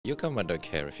your government don't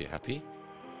care if you're happy.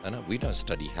 And we don't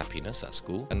study happiness at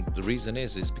school. And the reason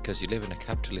is because you live in a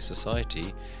capitalist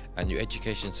society and your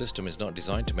education system is not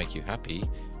designed to make you happy.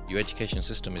 Your education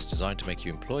system is designed to make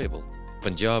you employable.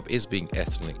 Punjab is being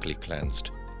ethnically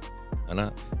cleansed.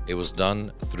 And it was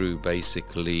done through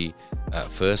basically,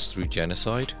 first through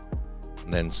genocide,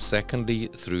 and then secondly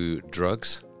through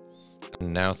drugs,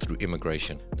 and now through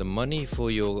immigration. The money for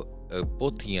your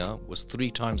potiyan was 3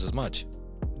 times as much.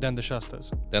 Than the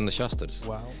Shastras.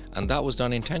 Wow. And that was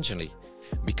done intentionally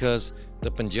because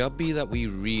the Punjabi that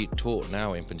we taught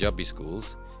now in Punjabi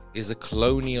schools is a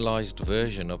colonialized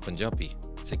version of Punjabi.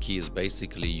 Sikhi is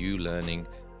basically you learning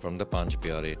from the Panch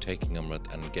Pyare, taking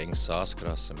Amrit and getting Saas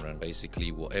Kras Simran.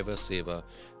 Basically, whatever seva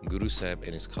Guru Sahib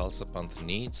in his Khalsa Panth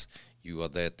needs, you are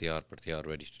there, tiyar par tiyar,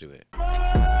 ready to do it.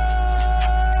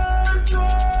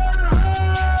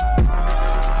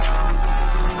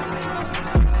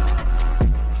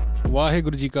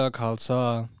 Waheguru ji ਕਾ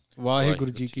ਖਾਲਸਾ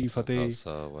ਵਾਹਿਗੁਰੂ ਜੀ ਕੀ ਫਤਿਹ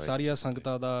ਸਾਰੀਆਂ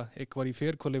ਸੰਗਤਾਂ ਦਾ ਇੱਕ ਵਾਰੀ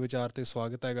ਫੇਰ ਖੁੱਲੇ ਵਿਚਾਰ ਤੇ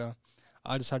ਸਵਾਗਤ ਹੈਗਾ।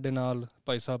 ਅੱਜ ਸਾਡੇ ਨਾਲ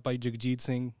ਭਾਈ ਸਾਹਿਬ ਭਾਈ ਜਗਜੀਤ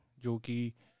ਸਿੰਘ ਜੋ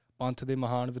ਕਿ ਪੰਥ ਦੇ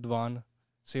ਮਹਾਨ ਵਿਦਵਾਨ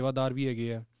ਸੇਵਾਦਾਰ ਵੀ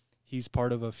ਹੈਗੇ ਆ। He's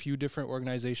part of a few different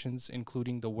organizations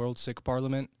including the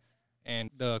WorldSikhParliament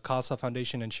and the Khalsa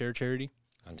Foundation and Share Charity.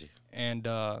 And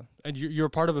you're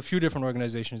part of a few different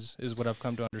organizations is what I've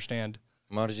come to understand.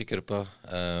 Maharaji Kirpa,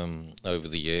 over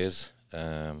the years,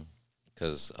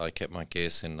 because I kept my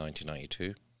case in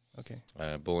 1992. Okay.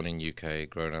 Born in UK,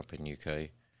 grown up in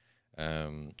UK,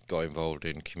 got involved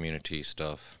in community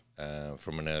stuff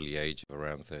from an early age of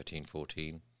around 13,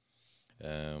 14.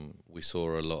 We saw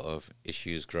a lot of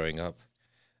issues growing up,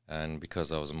 and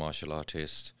because I was a martial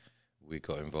artist, we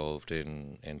got involved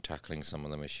in tackling some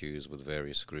of them issues with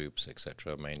various groups,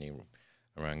 etc., mainly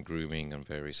around grooming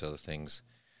and various other things.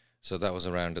 So that was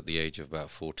around at the age of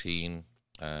about 14.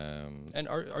 And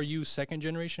are you second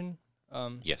generation?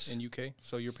 Yes. In UK,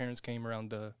 so your parents came around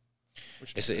the.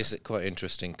 It's quite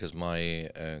interesting because my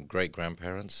great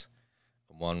grandparents,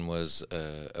 one was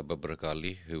Babrak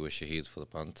Ali, who was shaheed for the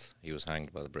Panth. He was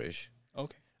hanged by the British.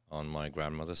 Okay. On my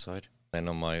grandmother's side, then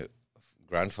on my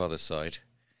grandfather's side,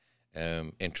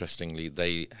 interestingly,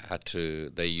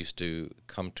 they used to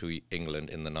come to England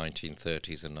in the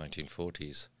 1930s and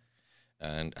 1940s.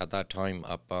 And at that time,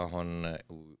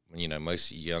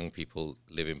 most young people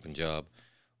live in Punjab.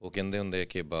 ਉਹ ਕਹਿੰਦੇ ਹੁੰਦੇ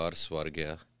ਕਿ ਬਾਹਰ ਸਵਰਗ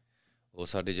ਆ ਉਹ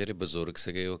ਸਾਡੇ ਜਿਹੜੇ ਬਜ਼ੁਰਗ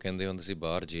ਸੀਗੇ ਉਹ ਕਹਿੰਦੇ ਹੁੰਦੇ ਸੀ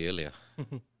ਬਾਹਰ ਜੇਲ੍ਹ ਆ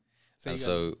and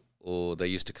so they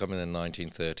used to come in the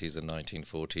 1930s and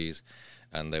 1940s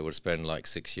and they would spend like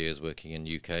 6 years working in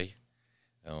UK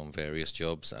on various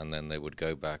jobs, and then they would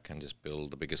go back and just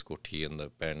build the biggest koti in the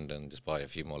bend and just buy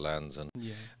a few more lands and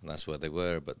that's where they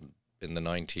were. But in the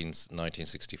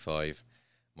 1965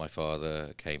 my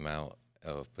father came out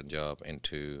of Punjab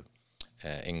into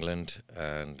England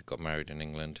and got married in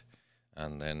England,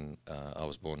 and then I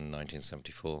was born in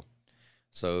 1974.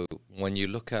 So when you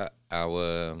look at our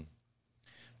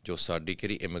jo saadi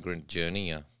kiri immigrant journey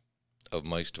of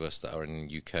most of us that are in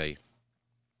the UK,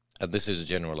 and this is a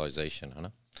generalization,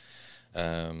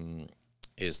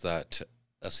 is that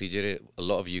a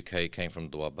lot of UK came from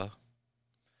Doaba,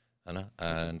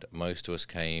 and most of us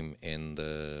came in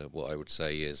the, what I would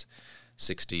say is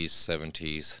 60s,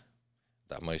 70s,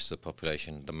 that most of the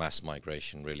population, the mass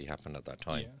migration really happened at that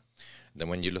time. Yeah. Then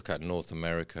when you look at North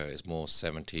America, it's more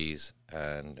 70s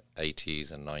and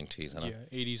 80s and 90s.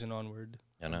 80s and onward.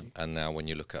 And now when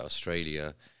you look at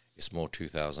Australia, it's more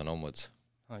 2000 onwards.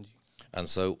 Hanji. And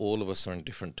so all of us are in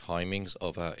different timings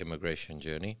of our immigration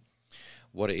journey.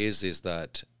 What it is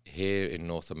that here in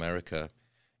North America,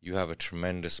 you have a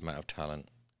tremendous amount of talent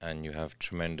and you have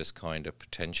tremendous kind of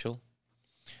potential.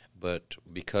 But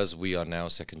because we are now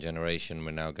second generation,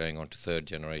 we're now going on to third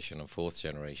generation and fourth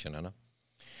generation,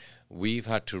 we've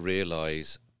had to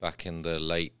realize back in the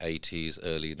late 80s,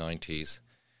 early 90s,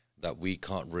 that we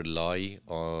can't rely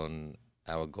on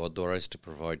our Gurdwaras to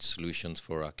provide solutions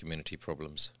for our community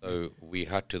problems. So we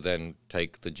had to then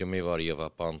take the Jummiwari of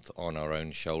our Panth on our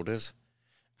own shoulders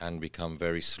and become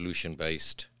very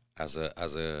solution-based as a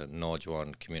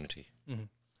Najwan community. Mm-hmm.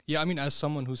 Yeah, I mean, as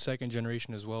someone who's second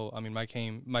generation as well, I mean,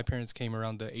 my parents came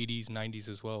around the 80s, 90s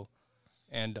as well,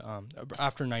 and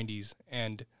after 90s.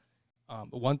 And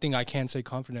one thing I can say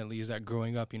confidently is that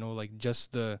growing up, like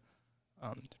just the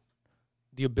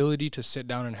ability to sit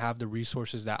down and have the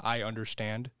resources that I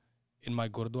understand in my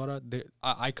Gurdwara,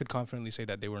 I could confidently say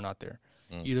that they were not there.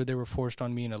 Either they were forced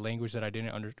on me in a language that I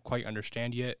didn't quite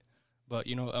understand yet, but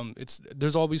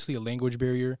there's obviously a language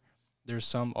barrier. There's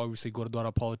some obviously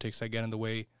Gurdwara politics that get in the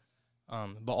way.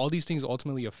 But all these things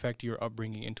ultimately affect your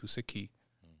upbringing into Sikhi.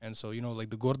 And so, like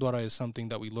the Gurdwara is something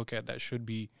that we look at that should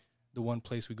be the one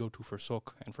place we go to for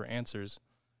sukh and for answers.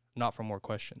 not for more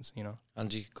questions, you know.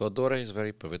 Anji, Gurdwara is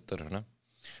very pavitra, hai na?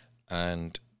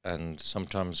 And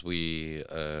sometimes we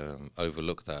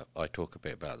overlook that. I talk a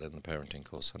bit about that in the parenting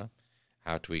course, hai na?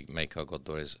 How do we make our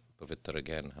Gurdwaras pavitra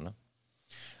again, hai na?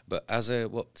 But as a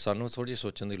what sanu thodi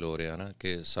sochan di lor hai na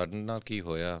ke ਸਾਡੇ ਨਾਲ ਕੀ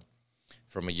ਹੋਇਆ,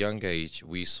 from a young age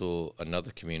we saw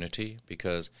another community,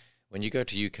 because when you go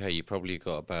to UK you probably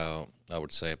got about, I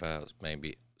would say, about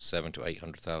maybe 700,000 to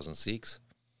 800,000 Sikhs,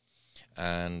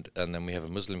 and then we have a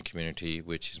Muslim community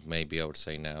which is maybe, I would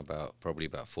say now, probably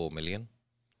about 4 million.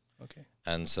 Okay.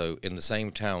 And so in the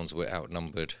same towns we're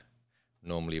outnumbered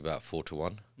normally about 4 to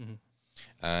 1.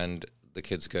 And the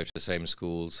kids go to the same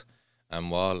schools. And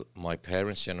while my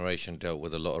parents' generation dealt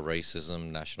with a lot of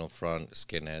racism, National Front,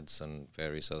 skinheads and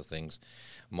various other things,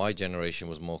 my generation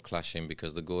was more clashing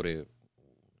because the Gore,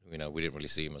 we didn't really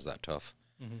see them as that tough.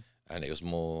 And it was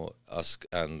more us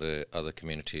and the other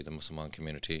community, the Muslim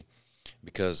community,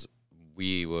 because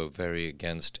we were very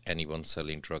against anyone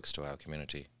selling drugs to our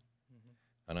community.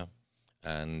 I know.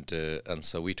 And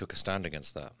so we took a stand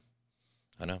against that.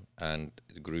 I know, and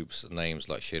groups, names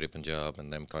like Sher Punjab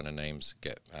and them kind of names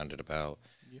get handed about.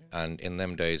 And in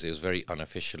them days, it was very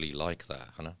unofficially like that,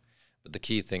 I know. But the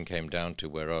key thing came down to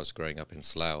where I was growing up in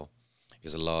Slough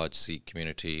is a large Sikh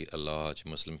community, a large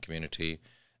Muslim community,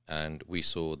 and we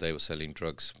saw they were selling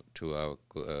drugs to our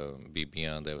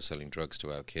BBN, they were selling drugs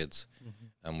to our kids,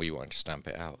 and we wanted to stamp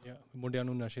it out.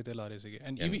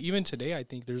 And even today, I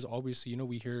think there's always,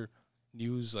 we hear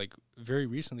news like very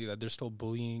recently that there's still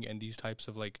bullying and these types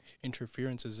of like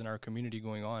interferences in our community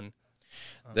going on.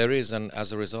 There is, and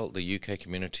as a result the UK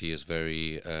community is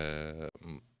very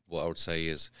what I would say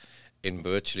is, in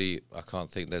virtually, I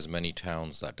can't think there's many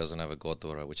towns that doesn't have a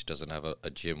Gurdwara, which doesn't have a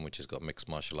gym, which has got mixed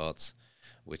martial arts,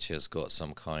 which has got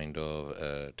some kind of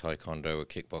taekwondo or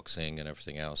kickboxing and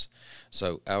everything else.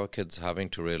 So our kids having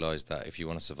to realise that if you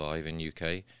want to survive in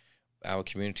UK, our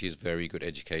community is very good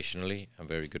educationally and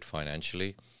very good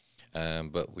financially,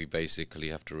 but we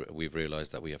basically we've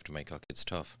realised that we have to make our kids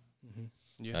tough.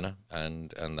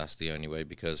 And that's the only way,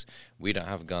 because we don't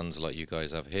have guns like you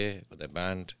guys have here, but they're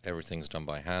banned, everything's done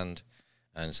by hand,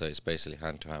 and so it's basically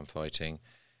hand-to-hand fighting.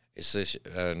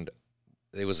 And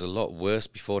it was a lot worse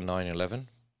before 9/11.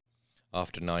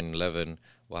 After 9/11,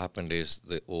 what happened is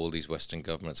that all these Western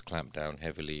governments clamped down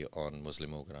heavily on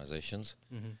Muslim organisations,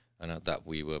 and that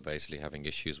we were basically having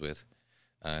issues with,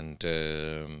 and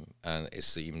it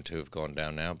seemed to have gone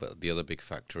down now. But the other big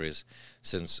factor is,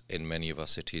 since in many of our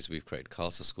cities we've created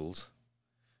Khalsa schools,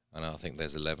 and I think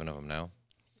there's 11 of them now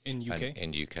in UK.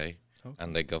 Okay.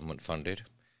 And they're government funded,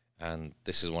 and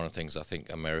this is one of the things I think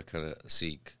America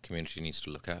Sikh community needs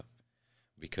to look at,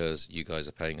 because you guys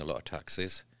are paying a lot of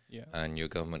taxes, and your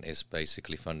government is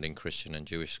basically funding Christian and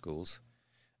Jewish schools.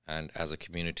 And as a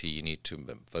community, you need to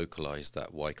vocalise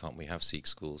that why can't we have Sikh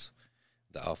schools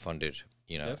that are funded,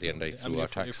 at the end of the day through our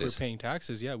taxes. If we're paying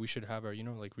taxes, we should have our,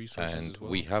 like resources and as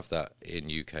well. We have that in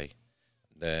UK.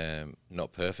 They're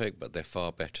not perfect, but they're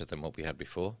far better than what we had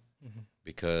before,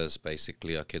 because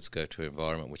basically our kids go to an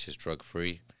environment which is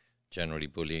drug-free, generally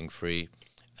bullying-free.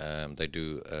 They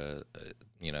do,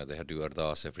 they do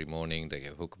ardas every morning. They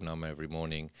get hukmnama every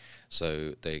morning,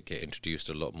 so they get introduced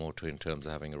a lot more to in terms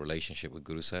of having a relationship with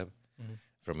Guru Sahib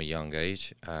from a young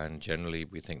age. And generally,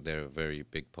 we think they're a very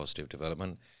big positive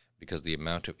development, because the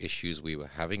amount of issues we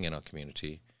were having in our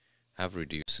community have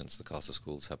reduced since the Khalsa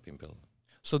schools have been built.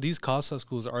 So these Khalsa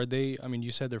schools, are they? I mean,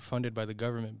 you said they're funded by the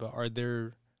government, but are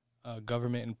there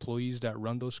government employees that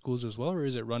run those schools as well, or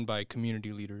is it run by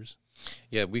community leaders?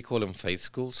 Yeah, we call them faith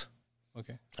schools.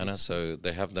 Okay. And so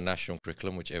they have the national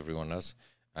curriculum, which everyone has,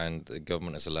 and the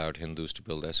government has allowed Hindus to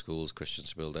build their schools, Christians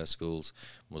to build their schools,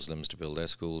 Muslims to build their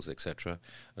schools, etc.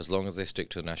 As long as they stick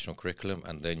to the national curriculum,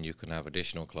 and then you can have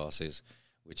additional classes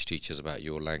which teaches about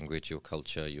your language, your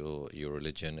culture, your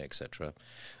religion, etc.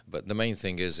 But the main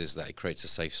thing is that it creates a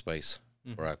safe space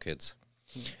for our kids.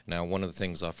 Now, one of the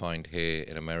things I find here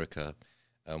in America,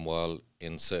 while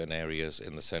in certain areas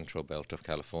in the central belt of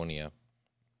California,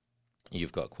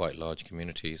 you've got quite large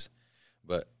communities,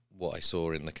 but what I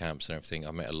saw in the camps and everything,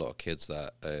 I met a lot of kids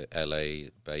that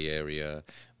LA, Bay Area,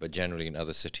 but generally in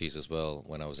other cities as well,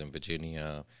 when I was in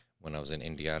Virginia, when I was in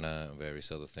Indiana and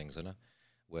various other things,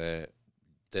 where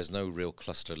there's no real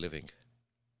cluster living.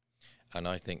 And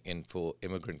I think for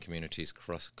immigrant communities,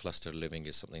 cluster living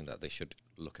is something that they should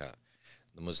look at.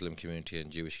 The Muslim community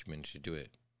and Jewish community do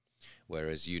it.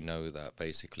 Whereas that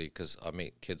basically, because I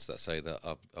meet kids that say that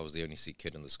I was the only Sikh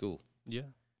kid in the school. Yeah.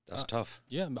 That's tough.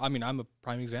 Yeah, I mean, I'm a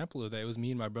prime example of that. It was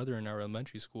me and my brother in our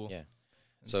elementary school. Yeah.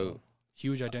 So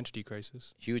Huge identity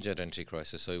crisis. Huge identity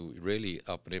crisis. So really,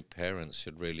 upbringing parents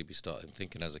should really be starting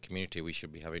thinking as a community. We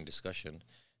should be having discussion.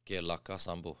 Ke alaka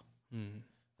sambo.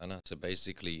 So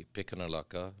basically, pick an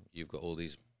alaka. You've got all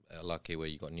these alake where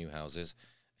you've got new houses,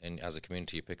 and as a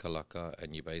community, you pick alaka,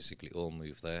 and you basically all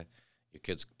move there. Your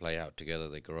kids play out together.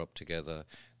 They grow up together.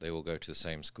 They all go to the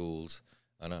same schools.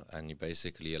 And you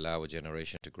basically allow a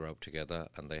generation to grow up together,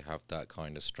 and they have that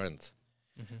kind of strength.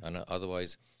 And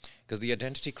otherwise, because the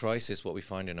identity crisis, what we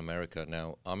find in America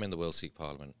now, I'm in the World Sikh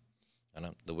Parliament,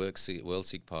 and the World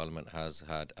Sikh Parliament has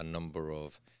had a number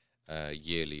of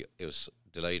yearly, it was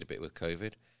delayed a bit with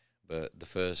COVID, but the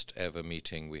first ever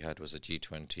meeting we had was a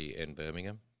G20 in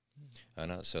Birmingham.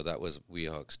 And so that was, we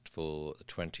asked for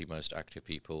 20 most active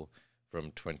people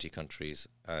from 20 countries,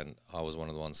 and I was one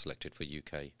of the ones selected for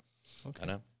UK.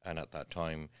 Okay. And at that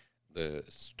time, the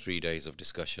 3 days of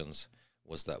discussions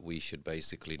was that we should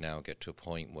basically now get to a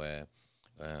point where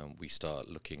we start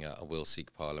looking at a World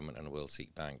Sikh Parliament and a World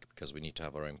Sikh Bank, because we need to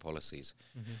have our own policies.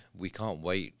 We can't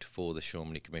wait for the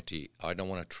Shiromani Committee. I don't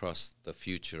want to trust the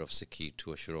future of Sikhi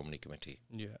to a Shiromani Committee.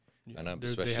 And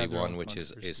especially one which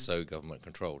is so government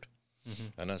controlled.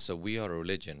 And so we are a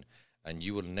religion, and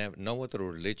you will never, no other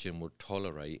religion would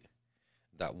tolerate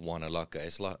that one alaka.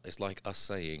 It's like us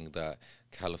saying that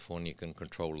California can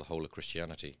control the whole of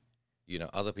Christianity. You know,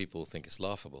 other people think it's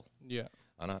laughable.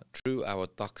 True, our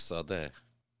taqs are there,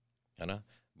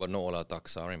 but not all our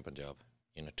taqs are in Punjab.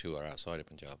 2 are outside of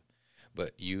Punjab.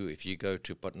 But if you go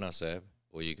to Patna Sahib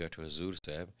or you go to Hazur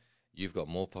Sahib, you've got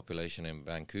more population in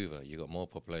Vancouver, you've got more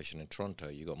population in Toronto,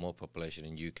 you've got more population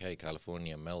in UK,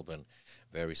 California, Melbourne,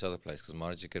 various other places, because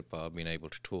Maharaja Kirpa have been able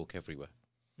to talk everywhere.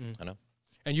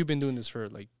 And you've been doing this for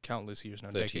like countless years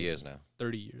now. 30 years now.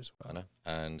 30 years. Wow.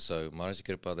 And so Maharaja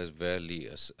Kirpa, there's barely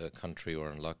a country or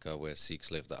an Laka where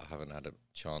Sikhs live that haven't had a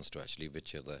chance to actually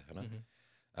Vichaar there.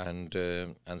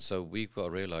 And so we've got to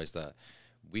realise that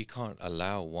we can't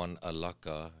allow one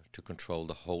Alaka to control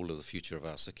the whole of the future of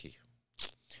our Sikhi.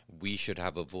 We should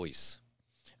have a voice.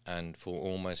 And for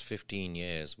almost 15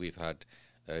 years, we've had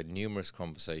numerous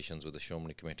conversations with the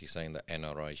Shiromani Committee saying that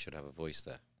NRI should have a voice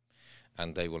there.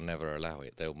 And they will never allow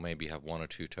it. They'll maybe have 1 or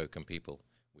 2 token people,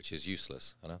 which is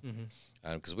useless,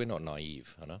 because we're not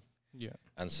naive,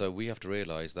 And so we have to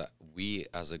realise that we,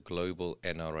 as a global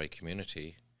NRI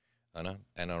community,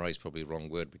 NRI is probably the wrong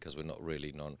word because we're not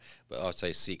really but I'd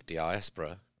say Sikh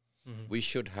diaspora, we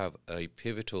should have a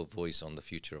pivotal voice on the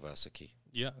future of our Sikhi.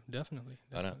 Yeah, definitely.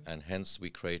 And hence we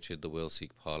created the World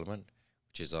Sikh Parliament,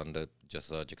 which is under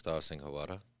Jathar Jagjit Singh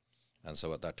Hawara. And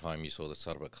so at that time you saw the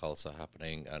Sarbat Khalsa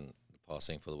happening and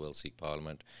passing for the World Sikh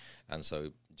Parliament, and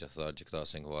so Jathar Jagjit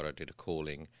Singh Hawara did a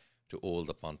calling to all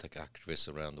the Panthak activists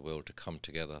around the world to come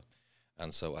together,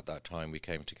 and so at that time we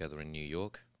came together in New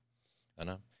York.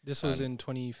 This was in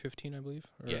 2015, I believe?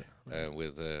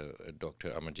 With Dr.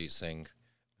 Amarjit Singh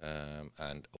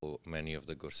and many of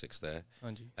the Gursikhs there.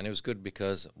 And it was good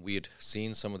because we had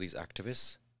seen some of these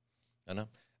activists,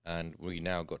 and we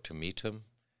now got to meet them.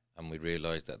 And we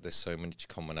realised that there's so much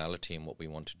commonality in what we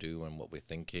want to do and what we're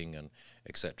thinking and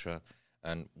etc.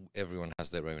 And everyone has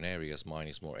their own areas. Mine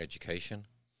is more education,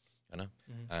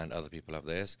 and other people have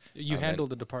theirs. You handle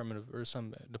the Department of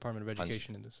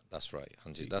Education in this. That's right.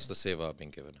 That's the seva I've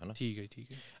been given. Theek.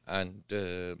 And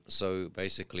so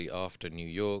basically after New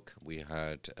York, we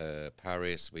had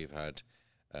Paris, we've had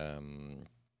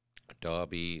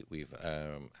Derby, we've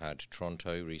had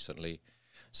Toronto recently.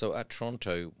 So at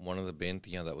Toronto, one of the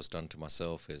beintiyan that was done to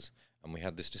myself is, and we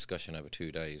had this discussion over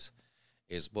 2 days,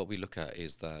 is what we look at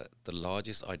is that the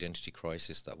largest identity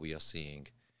crisis that we are seeing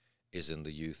is in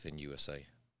the youth in USA.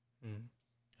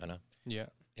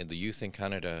 In the youth in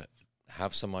Canada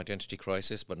have some identity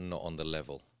crisis, but not on the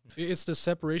level. It's the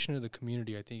separation of the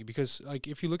community, I think, because like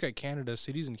if you look at Canada,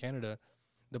 cities in Canada,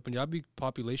 the Punjabi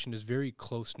population is very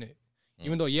close-knit.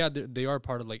 Even though, they are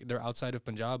part of, like, they're outside of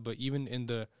Punjab, but even in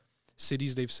the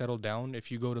cities they've settled down,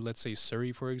 if you go to, let's say,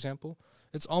 Surrey, for example,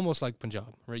 it's almost like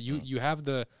Punjab, right? You have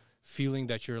the feeling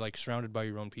that you're, like, surrounded by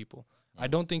your own people. I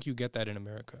don't think you get that in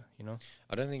America,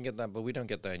 I don't think you get that, but we don't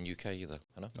get that in UK either,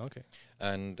 Okay.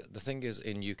 And the thing is,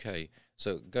 in UK,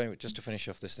 so going just to finish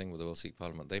off this thing with the World Sikh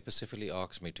Parliament, they specifically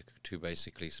asked me to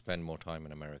basically spend more time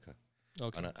in America.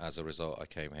 Okay. And as a result, I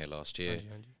came here last year.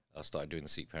 I started doing the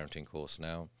Sikh Parenting course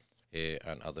now here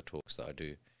and other talks that I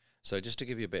do. So just to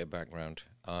give you a bit of background,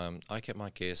 I kept my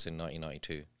case in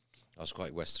 1992. I was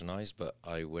quite westernized, but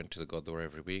I went to the Gurdwara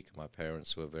every week. My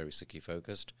parents were very Sikhi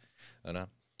focused,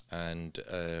 and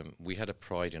we had a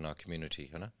pride in our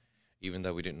community, even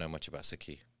though we didn't know much about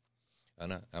Sikhi,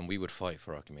 and we would fight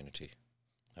for our community,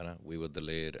 we were the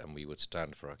lead and we would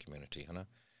stand for our community,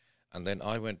 And then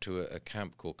I went to a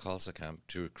camp called Khalsa Camp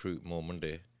to recruit more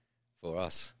Monday for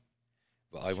us.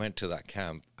 But I went to that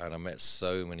camp and I met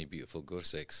so many beautiful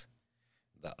Gursikhs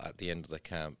that at the end of the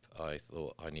camp, I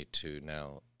thought I need to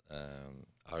now,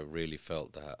 I really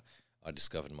felt that I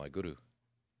discovered my Guru.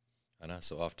 And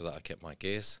so after that, I kept my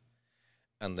case.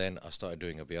 And then I started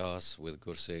doing abhyas with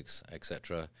Gursikhs,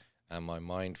 etc. And my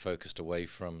mind focused away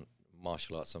from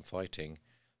martial arts and fighting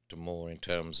to more in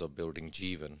terms of building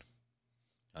Jivan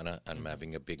and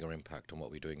having a bigger impact on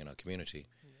what we're doing in our community.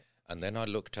 Yeah. And then I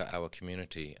looked at our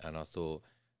community and I thought,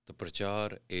 the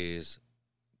Parchar is,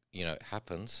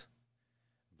 happens,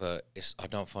 but I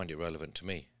don't find it relevant to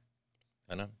me.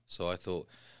 So I thought,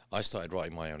 I started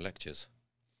writing my own lectures.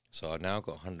 So I've now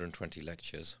got 120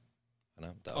 lectures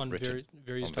that I've written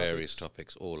on various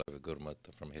topics all over Gurmat,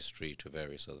 from history to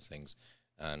various other things.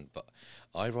 But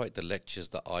I write the lectures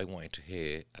that I wanted to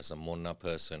hear as a Monna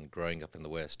person growing up in the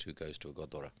West who goes to a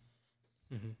Gurdwara.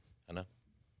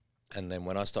 And then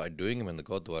when I started doing them in the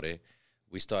Gurdwara,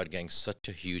 we started getting such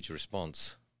a huge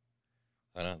response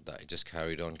that it just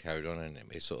carried on, and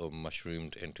it sort of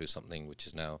mushroomed into something which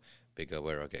is now bigger,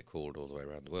 where I get called all the way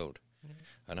around the world.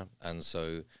 And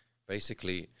so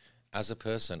basically, as a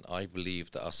person, I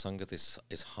believe that our Sangat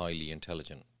is highly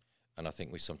intelligent, and I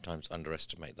think we sometimes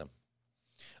underestimate them.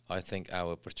 I think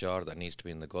our Parchar that needs to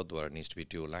be in the Gurdwara needs to be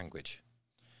dual language,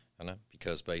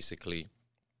 because basically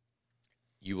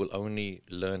you will only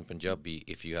learn Punjabi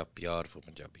if you have pyar for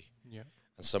Punjabi. Yeah.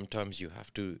 And sometimes you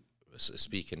have to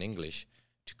speak in English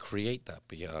to create that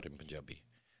pyar in Punjabi.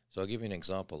 So I'll give you an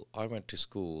example. I went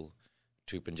to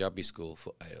Punjabi school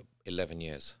for 11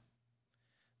 years.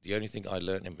 The only thing I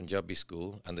learned in Punjabi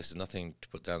school, and this is nothing to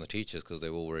put down the teachers because they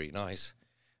were all very nice,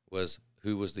 was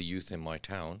who was the youth in my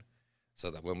town, so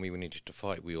that when we needed to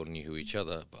fight, we all knew who each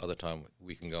other, but other time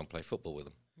we can go and play football with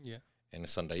them in a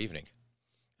Sunday evening.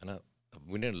 And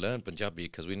we didn't learn Punjabi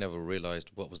because we never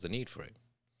realized what was the need for it.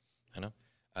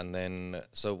 And then,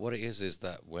 so what it is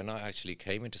that when I actually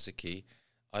came into Sikhi,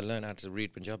 I learned how to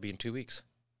read Punjabi in 2 weeks.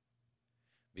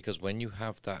 Because when you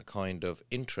have that kind of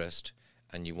interest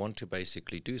and you want to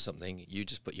basically do something, you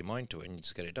just put your mind to it and you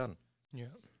just get it done. Yeah.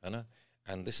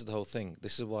 And this is the whole thing.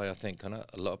 This is why I think a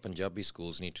lot of Punjabi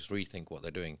schools need to rethink what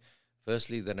they're doing.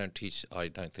 Firstly, I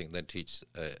don't think they teach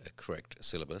a correct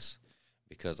syllabus,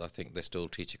 because I think they still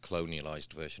teach a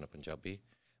colonialized version of Punjabi,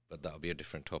 but that'll be a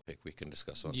different topic we can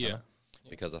discuss on.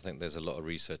 Because I think there's a lot of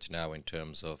research now in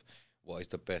terms of what is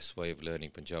the best way of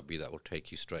learning Punjabi that will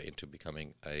take you straight into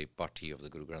becoming a Bhatti of the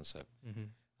Guru Granth Sahib.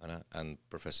 And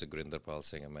Professor Gurinder Pal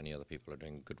Singh and many other people are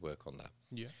doing good work on that.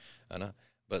 Yeah.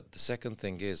 But the second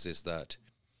thing is that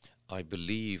I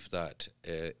believe that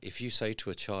if you say to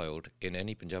a child in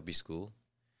any Punjabi school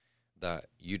that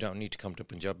you don't need to come to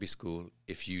Punjabi school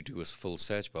if you do a full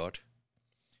Sahaj Path,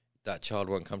 that child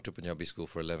won't come to Punjabi school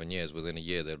for 11 years. Within a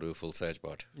year, they'll do a full Sahaj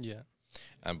Path. Yeah.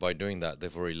 And by doing that,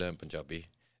 they've already learned Punjabi.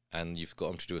 And you've got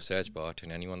them to do a Sahaj Path,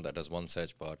 and anyone that does one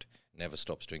Sahaj Path never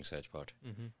stops doing Sahaj Path.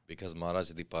 Because Maharaj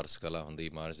di Parskala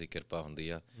hundi, Maharaj di Kirpa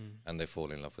hundi, and they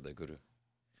fall in love with their Guru.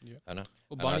 Yeah. And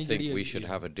I think we should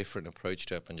have a different approach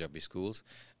to our Punjabi schools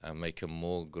and make them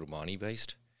more Gurbani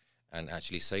based, and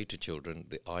actually say to children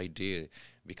the idea,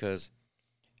 because,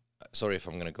 sorry if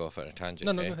I'm going to go off at a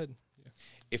tangent. No, go ahead. Yeah.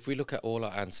 If we look at all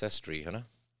our ancestry,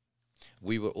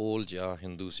 we were all ja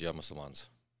Hindus, ja Muslims.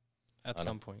 At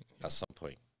some point. Yeah. At some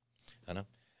point.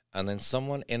 And then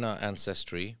someone in our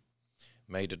ancestry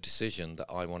made a decision that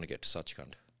I want to get to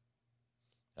Sachkhand.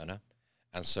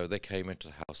 And so they came into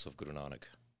the house of Guru Nanak.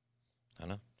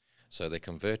 So they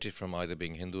converted from either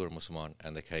being Hindu or Muslim,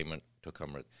 and they came and took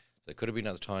Amrit. So it could have been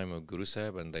at the time of Guru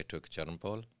Sahib and they took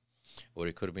Charanpal, or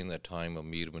it could have been the time of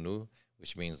Mir Manu,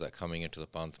 which means that coming into the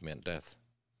Panth meant death.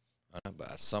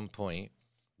 But at some point,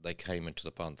 they came into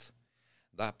the Panth.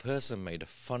 That person made a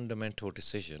fundamental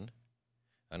decision,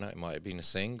 and it might have been a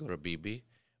Singh or a Bibi,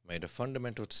 made a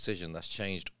fundamental decision that's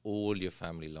changed all your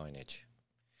family lineage.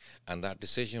 And that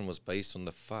decision was based on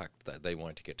the fact that they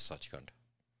wanted to get to Sachkhand.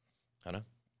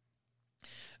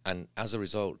 And as a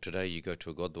result, today you go to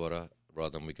a Gurdwara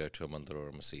rather than we go to a mandir or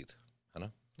a masjid. Yeah.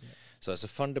 So it's a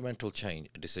fundamental change,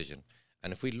 a decision.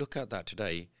 And if we look at that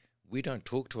today, we don't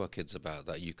talk to our kids about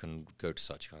that you can go to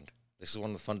Sachkhand. This is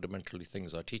one of the fundamental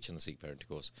things I teach in the Sikh Parenting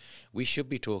course. We should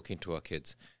be talking to our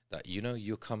kids that,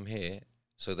 you come here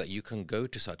so that you can go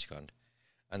to Sachkhand.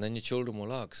 And then your children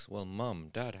will ask, well,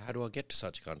 Mum, Dad, how do I get to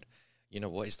Sachkhand?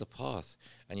 What is the path?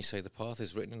 And you say the path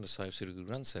is written in the Sahib Sri Guru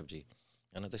Granth Sahib Ji.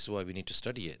 And this is why we need to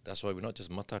study it. That's why we're not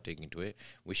just matha taking to it.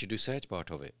 We should do Sahaj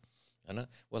Path of it.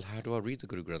 Well, how do I read the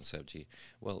Guru Granth Sahib Ji?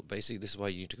 Well, basically, this is why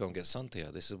you need to go and get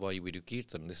Santya. This is why we do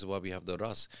Kirtan. This is why we have the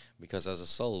Ras. Because as a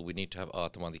soul, we need to have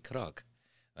Atma di Khrak.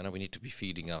 We need to be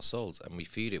feeding our souls. And we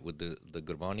feed it with the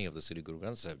Gurbani of the Sri Guru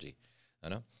Granth Sahib Ji.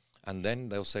 And then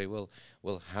they'll say, well,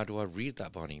 how do I read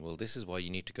that Bani? Well, this is why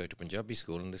you need to go to Punjabi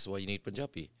school, and this is why you need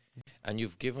Punjabi. And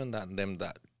you've given them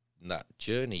that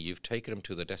journey. You've taken them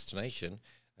to the destination,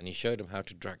 and you showed them how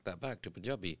to drag that back to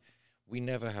Punjabi. We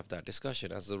never have that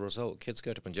discussion. As a result, kids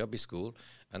go to Punjabi school,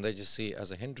 and they just see it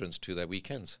as a hindrance to their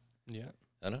weekends. Yeah.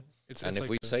 It's if like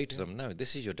we say to them, no,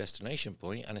 this is your destination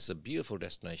point, and it's a beautiful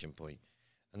destination point.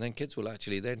 And then kids will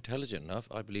actually, they're intelligent enough.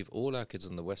 I believe all our kids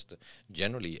in the West,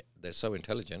 generally, they're so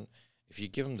intelligent. If you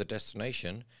give them the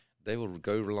destination, they will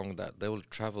go along that. They will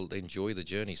travel, they enjoy the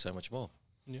journey so much more.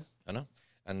 Yeah.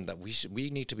 And that we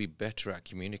need to be better at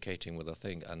communicating with our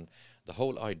thing. And the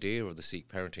whole idea of the Sikh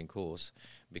Parenting course,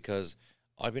 because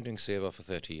I've been doing Seva for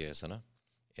 30 years, In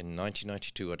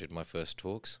 1992, I did my first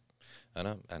talks,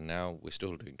 and now we're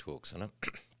still doing talks,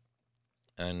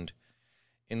 And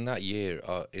in that year,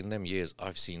 in them years,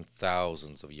 I've seen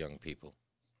thousands of young people,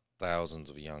 thousands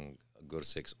of young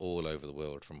Gursikhs all over the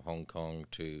world, from Hong Kong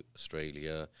to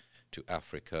Australia, to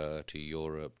Africa, to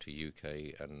Europe, to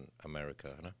UK and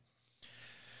America.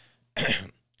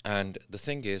 And the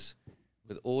thing is,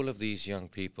 with all of these young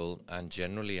people and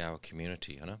generally our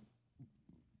community,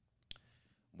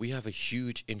 we have a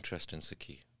huge interest in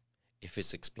Sikhi if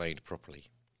it's explained properly.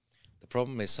 The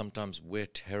problem is sometimes we're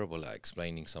terrible at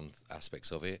explaining some aspects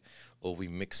of it, or we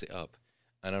mix it up.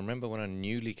 And I remember when I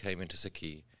newly came into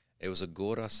Sikhi, it was a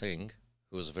Gora Singh,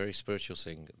 who was a very spiritual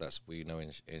Singh, that's we know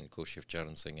in called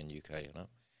Vichaar Singh in UK,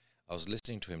 I was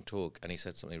listening to him talk, and he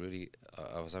said something really,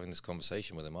 I was having this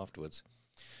conversation with him afterwards,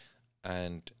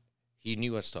 and he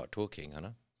knew I'd start talking,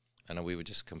 and we were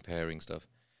just comparing stuff.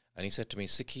 And he said to me,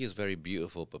 Sikhi is very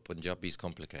beautiful, but Punjabi is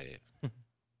complicated.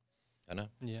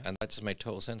 Yeah. And that just made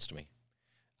total sense to me.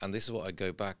 And this is what I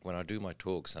go back when I do my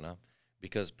talks,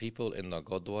 because people in the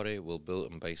Gurdwara will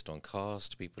build them based on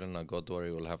caste. People in the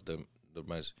Gurdwara will have the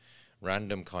most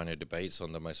random kind of debates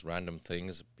on the most random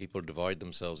things. People divide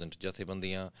themselves into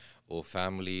Jathibandiyan or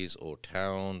families or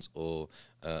towns or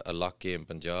Alake in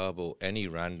Punjab or any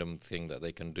random thing that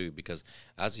they can do, because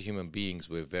as human beings,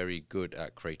 we're very good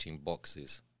at creating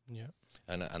boxes. Yeah.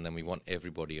 And then we want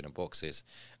everybody in a boxes,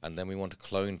 and then we want to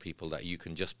clone people that you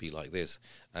can just be like this.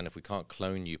 And if we can't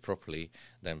clone you properly,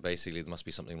 then basically there must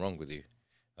be something wrong with you.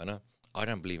 I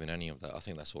don't believe in any of that. I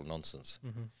think that's all nonsense.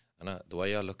 Mm-hmm. And the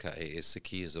way I look at it is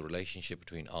Sikhi is the relationship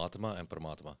between Atma and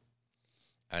Paramatma.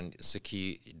 And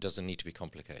Sikhi doesn't need to be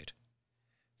complicated.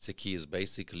 Sikhi is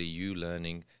basically you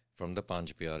learning from the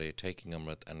Panj Pyare, taking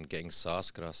Amrit and getting Saas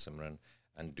Kara Simran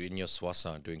and doing your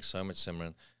Swasa, doing so much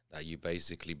Simran that you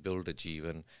basically build a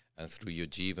Jeevan, and through your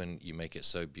Jeevan you make it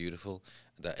so beautiful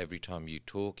that every time you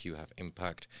talk you have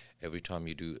impact, every time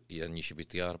you do, and you should be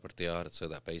tiyar par tiyar, so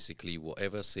that basically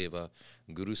whatever seva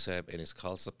Guru Sahib in his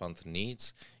Khalsa Panth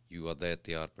needs, you are there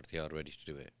tiyar par tiyar, ready to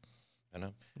do it.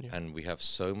 Yeah. And we have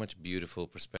so much beautiful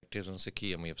perspectives on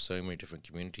Sikhi, and we have so many different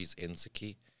communities in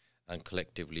Sikhi, and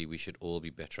collectively we should all be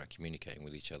better at communicating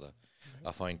with each other. Right.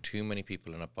 I find too many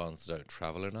people in our Panth don't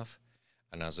travel enough,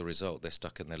 and as a result they're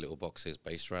stuck in their little boxes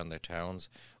based around their towns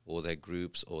or their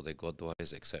groups or their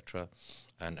Gurdwaras, etc.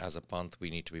 And as a Panth we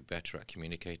need to be better at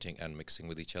communicating and mixing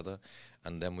with each other,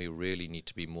 and then we really need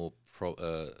to be more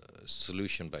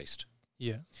solution based.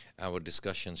 Yeah, our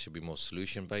discussions should be more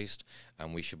solution based,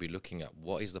 and we should be looking at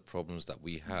what is the problems that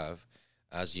we have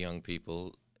as young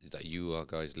people, that you are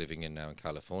guys living in now in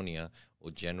California or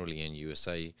generally in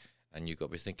USA, and you've got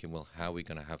to be thinking, well, how are we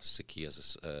going to have Sikhi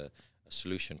as a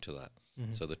solution to that?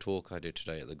 Mm-hmm. So the talk I did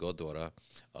today at the Gurdwara,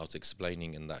 I was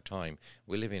explaining in that time,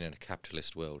 we're living in a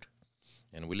capitalist world,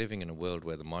 and we're living in a world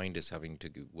where the mind is having to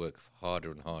work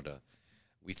harder and harder.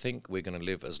 We think we're going to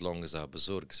live as long as our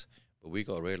Buzurgs, but we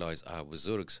got to realize our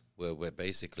Buzurgs were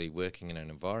basically working in an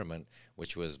environment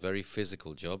which was very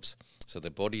physical jobs, so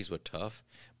their bodies were tough,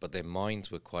 but their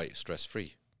minds were quite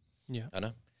stress-free. Yeah.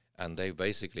 And they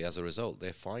basically, as a result,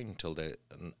 they're fine until their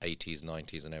 80s,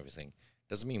 90s and everything.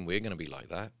 Doesn't mean we're going to be like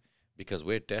that, because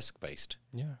we're desk-based.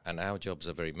 Yeah. And our jobs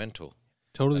are very mental.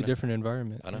 Totally different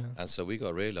environment. Yeah. And so we got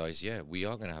to realize, we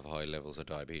are going to have high levels of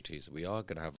diabetes. We are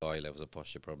going to have high levels of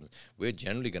posture problems. We're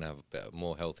generally going to have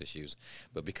more health issues.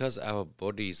 But because our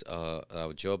bodies,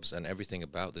 our jobs and everything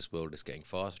about this world is getting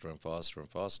faster and faster and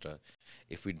faster,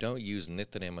 if we don't use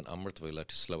Nityanem and Amrit Vela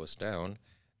to slow us down,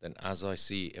 then as I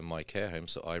see in my care home,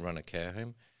 so I run a care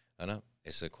home,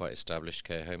 it's a quite established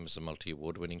care home. It's a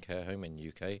multi-award winning care home in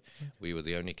UK. Okay. We were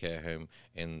the only care home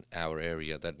in our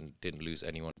area that didn't lose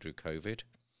anyone through COVID.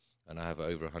 and I have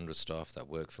over 100 staff that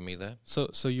work for me there.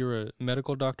 So you're a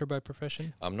medical doctor by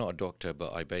profession? I'm not a doctor,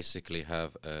 but I basically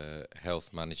have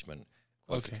health management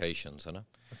qualifications. Okay.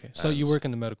 Okay. So you work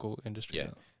in the medical industry? Yeah.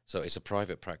 Now. So it's a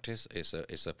private practice. It's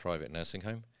a private nursing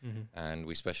home, and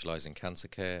we specialize in cancer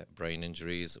care, brain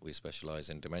injuries. We specialize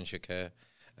in dementia care,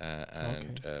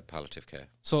 and palliative care.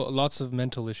 So lots of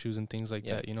mental issues and things like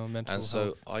that. Mental and health.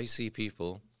 So I see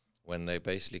people when they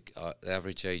basically the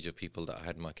average age of people that I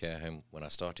had in my care home when I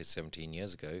started 17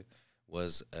 years ago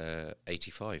was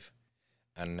 85,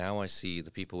 and now I see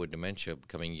the people with dementia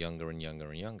becoming younger and younger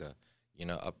and younger.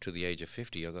 Up to the age of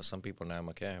 50. I've got some people now in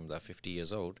my care home that are 50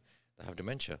 years old that have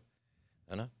dementia,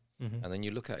 And then you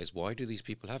look at is why do these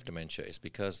people have dementia? It's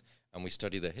because, and we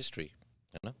study their history,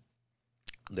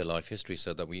 their life history,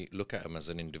 so that we look at them as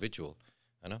an individual,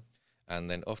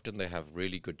 And then often they have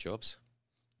really good jobs.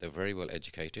 They're very well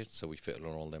educated, so we fit on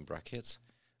all them brackets,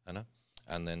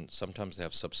 And then sometimes they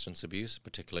have substance abuse,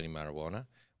 particularly marijuana,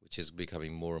 which is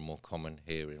becoming more and more common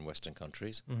here in Western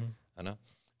countries,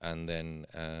 And then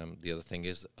the other thing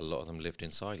is a lot of them lived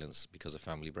in silence because of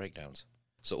family breakdowns.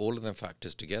 So all of them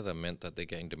factors together meant that they're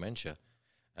getting dementia.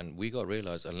 And we got to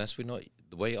realize, unless we're not,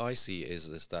 the way I see it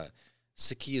is that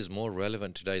Sikhi is more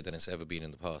relevant today than it's ever been in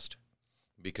the past.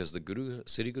 Because the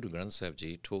Sri Guru Granth Sahib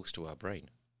Ji talks to our brain.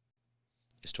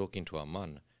 It's talking to our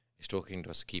man. It's talking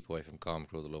to us to keep away from Kam,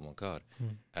 Krodh, Lobh, Ankar.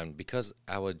 And because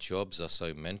our jobs are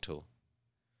so mental,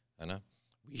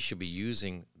 we should be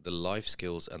using the life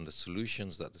skills and the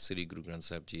solutions that the Sri Guru Granth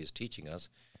Sahib Ji is teaching us,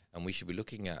 and we should be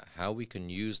looking at how we can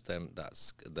use them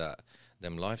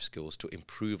them life skills to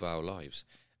improve our lives,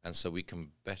 and so we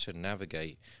can better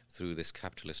navigate through this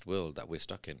capitalist world that we're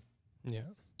stuck in.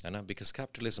 Yeah, because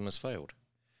capitalism has failed,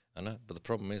 but the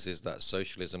problem is that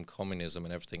socialism, communism,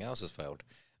 and everything else has failed,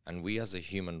 and we as a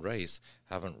human race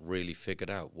haven't really figured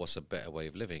out what's a better way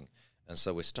of living, and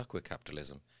so we're stuck with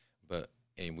capitalism. But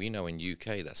we know in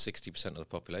UK that 60% of the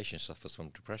population suffers from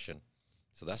depression.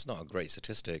 So that's not a great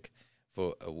statistic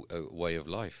for a way of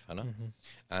life,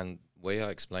 And the way I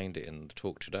explained it in the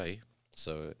talk today,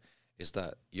 is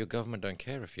that your government don't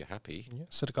care if you're happy.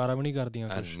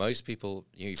 And most people,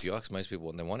 if you ask most people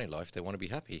what they want in life, they want to be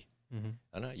happy.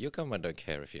 Your government don't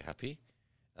care if you're happy.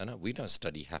 We don't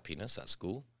study happiness at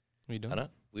school. We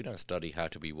don't. We don't study how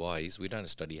to be wise. We don't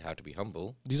study how to be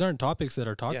humble. These aren't topics that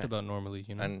are talked about normally,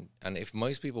 And if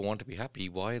most people want to be happy,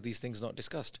 why are these things not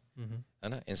discussed?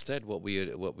 Instead, what we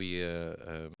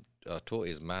are taught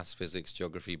is maths, physics,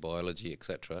 geography, biology,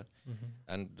 etc.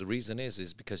 And the reason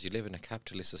is because you live in a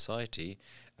capitalist society,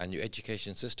 and your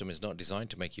education system is not designed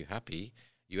to make you happy.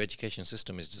 Your education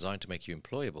system is designed to make you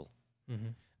employable.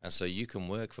 And so you can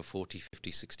work for 40, 50,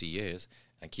 60 years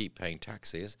and keep paying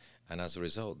taxes, and as a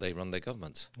result, they run their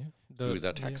governments through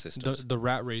their tax systems. The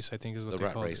rat race, I think, is what they call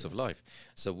it. The rat race of life.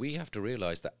 So we have to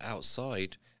realize that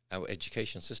outside our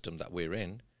education system that we're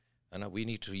in, we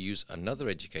need to use another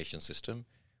education system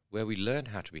where we learn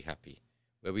how to be happy,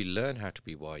 where we learn how to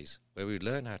be wise, where we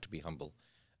learn how to be humble.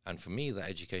 And for me, that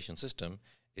education system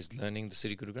is learning the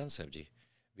Sri Guru Granth Sahib Ji,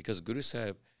 because Guru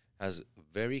Sahib has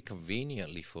very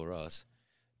conveniently for us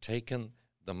taken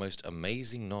the most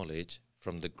amazing knowledge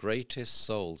from the greatest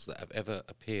souls that have ever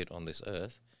appeared on this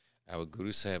earth, our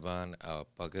Guru Sahiban, our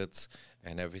Bhagats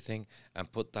and everything,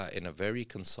 and put that in a very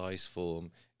concise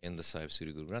form in the Sahib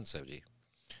Sri Guru Granth Sahib Ji.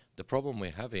 The problem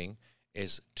we're having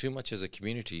is too much as a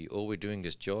community, all we're doing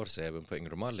is Jor Sahib and putting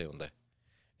Rumalle on there.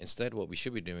 Instead, what we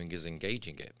should be doing is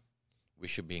engaging it. We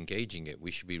should be engaging it.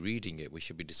 We should be reading it. We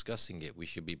should be discussing it. We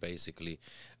should be basically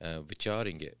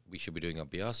vicharing it. We should be doing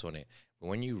abhyas on it. But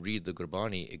when you read the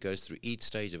Gurbani, it goes through each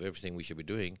stage of everything we should be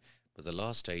doing. But the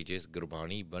last stage is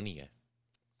Gurbani Baniye.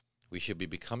 We should be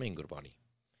becoming Gurbani.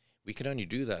 We can only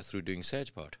do that through doing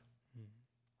Sahaj Path.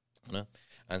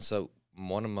 And so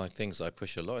one of my things I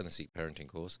push a lot in the Sikh Parenting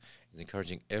course is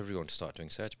encouraging everyone to start doing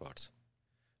Sahaj Paths.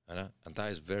 And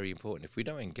that is very important. If we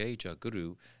don't engage our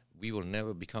Guru, we will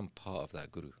never become part of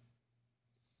that Guru.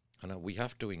 We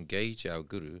have to engage our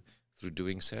Guru through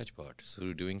doing Sahaj Path,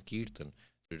 through doing Kirtan,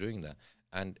 through doing that.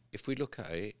 And if we look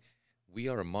at it, we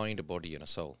are a mind, a body, and a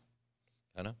soul.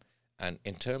 And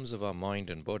in terms of our mind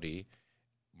and body,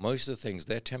 most of the things,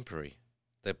 they're temporary.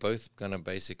 They're both going to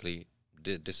basically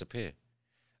disappear.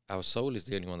 Our soul is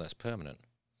the only one that's permanent.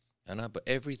 But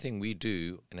everything we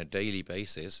do on a daily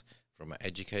basis, from our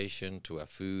education to our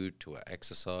food to our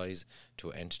exercise to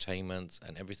our entertainments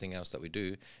and everything else that we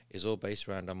do, is all based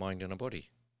around our mind and our body.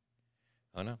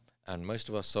 And most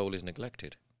of our soul is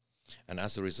neglected. And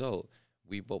as a result,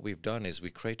 what we've done is we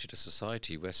created a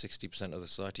society where 60% of the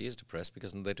society is depressed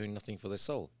because they're doing nothing for their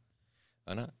soul.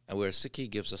 And where Sikhi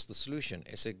gives us the solution,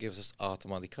 it gives us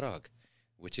Atma di Karaj,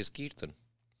 which is kirtan,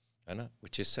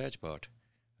 which is saj part,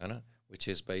 which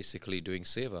is basically doing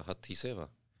seva, hatti seva.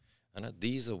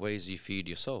 These are ways you feed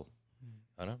your soul.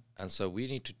 And so we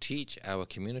need to teach our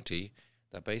community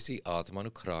that basically atma nu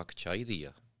khuraak chahidi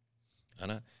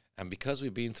hai. And because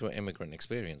we've been through an immigrant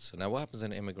experience, now what happens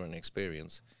in an immigrant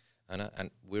experience,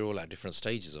 and we're all at different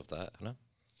stages of that.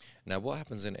 Now what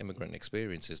happens in immigrant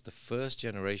experience is the first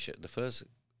generation, the first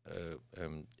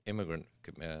immigrant,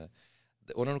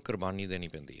 ਉਹਨਾਂ ਨੂੰ ਕੁਰਬਾਨੀ ਦੇਣੀ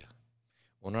ਪੈਂਦੀ ਆ.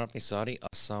 ਉਹਨਾਂ ਨੂੰ ਆਪਣੀ ਸਾਰੀ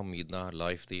ਆਸਾਂ ਉਮੀਦਾਂ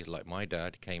life the, like my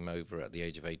dad came over at the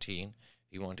age of 18,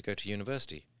 he wanted to go to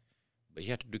university, but he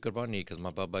had to do kurbani because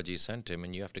my babaji sent him,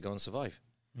 and you have to go and survive.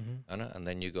 And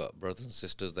then you got brothers and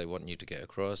sisters, they want you to get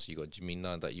across, you got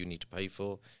Jamina that you need to pay for,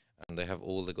 and they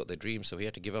got their dreams, so he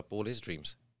had to give up all his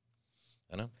dreams.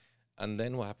 And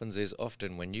then what happens is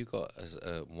often when you got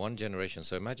one generation,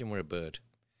 so imagine we're a bird,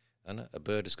 a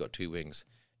bird has got two wings.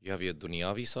 You have your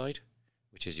dunyavi side,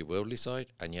 which is your worldly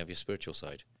side, and you have your spiritual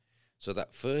side. So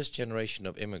that first generation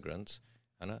of immigrants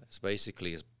is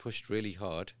basically is pushed really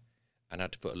hard and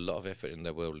had to put a lot of effort in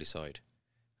their worldly side,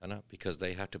 because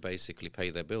they had to basically pay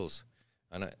their bills.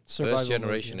 First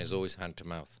generation is always hand to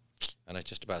mouth, and it's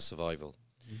just about survival.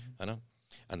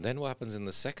 And then what happens in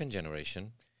the second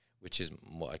generation, which is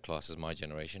what I class as my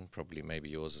generation, probably maybe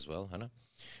yours as well,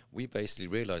 we basically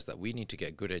realize that we need to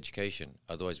get good education,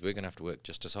 otherwise we're going to have to work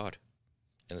just as hard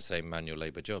in the same manual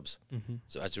labor jobs.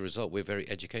 So as a result, we're very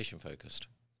education focused.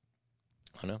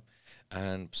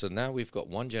 And so now we've got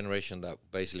one generation that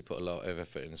basically put a lot of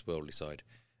effort in its worldly side.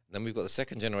 Then we've got the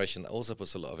second generation that also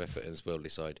puts a lot of effort in its worldly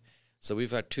side. So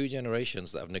we've had two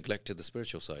generations that have neglected the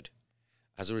spiritual side.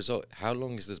 As a result, how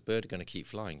long is this bird going to keep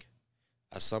flying?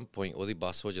 At some point, odi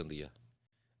bas ho jandi hai.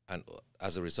 And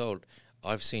as a result,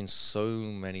 I've seen so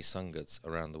many sangats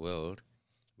around the world.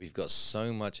 We've got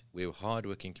so much, we're a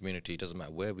hard-working community. It doesn't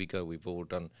matter where we go, we've all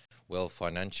done well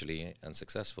financially and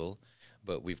successful.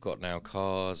 But we've got now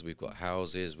cars, we've got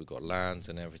houses, we've got lands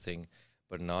and everything.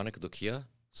 But Nanak Dukhiya,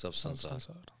 Sab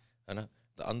Sansar.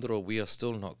 The andro, we are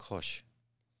still not kosh.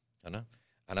 And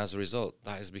as a result,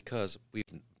 that is because we've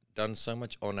done so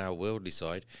much on our worldly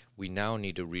side, we now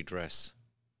need to redress.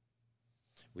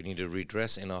 We need to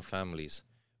redress in our families.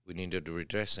 We need to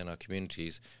redress in our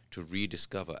communities to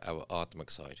rediscover our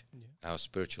Atmic side, our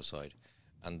spiritual side.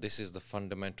 And this is the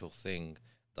fundamental thing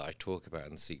that I talk about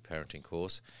in the Sikh Parenting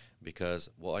course, because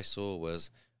what I saw was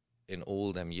in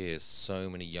all them years, so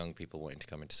many young people wanting to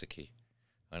come into Sikhi.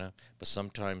 But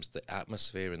sometimes the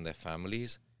atmosphere in their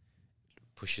families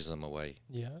pushes them away.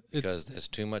 Because there's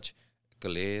too much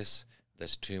kales,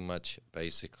 there's too much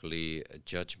basically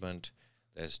judgment,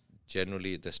 there's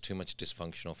too much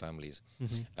dysfunctional families.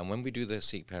 And when we do the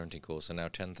Sikh Parenting course, and now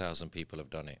 10,000 people have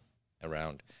done it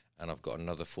around, and I've got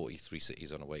another 43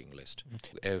 cities on a waiting list.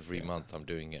 Every month I'm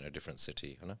doing it in a different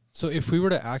city. So if we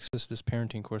were to access this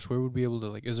parenting course, where would we be able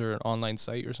to, is there an online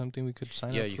site or something we could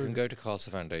sign up for? Yeah, you can go to Khalsa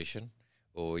Foundation,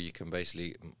 or you can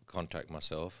basically contact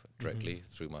myself directly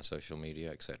through my social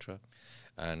media, etc.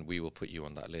 And we will put you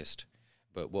on that list.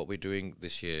 But what we're doing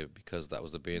this year, because that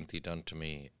was the beinti done to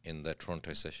me in the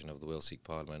Toronto session of the World Sikh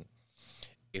Parliament,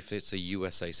 if it's a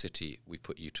USA city, we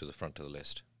put you to the front of the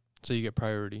list. So you get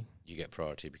priority? You get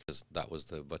priority because that was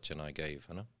the vachan I gave.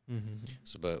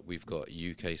 So, but we've got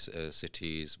UK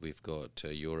cities, we've got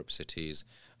Europe cities.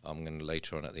 I'm going to,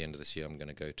 later on at the end of this year, I'm going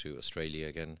to go to Australia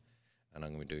again, and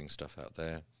I'm going to be doing stuff out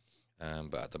there.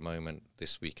 But at the moment,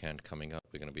 this weekend coming up,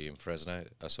 we're going to be in Fresno.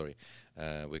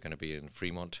 We're going to be in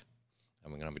Fremont.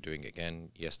 And we're going to be doing it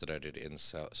again. Yesterday I did it in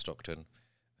Stockton,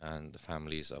 and the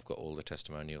families, I've got all the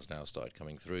testimonials now started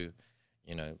coming through.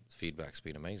 Feedback's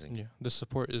been amazing. Yeah, the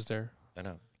support is there. I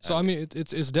know. So I mean,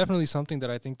 it's definitely something that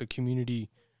I think the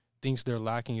community thinks they're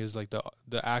lacking, is like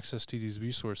the access to these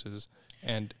resources.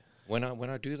 And when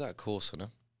I do that course,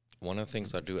 one of the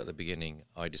things I do at the beginning,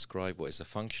 I describe what is a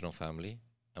functional family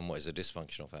and what is a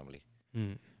dysfunctional family.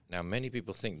 Now, many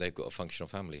people think they've got a functional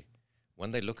family. When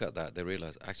they look at that, they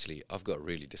realize, actually, I've got a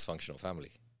really dysfunctional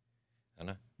family.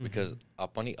 Because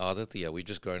apani adat hai, we've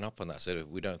just grown up on that, so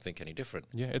we don't think any different.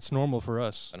 Yeah, it's normal for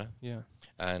us. Yeah.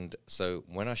 And so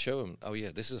when I show them, oh yeah,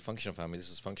 this is a functional family,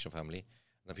 this is a functional family,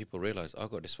 and then people realize,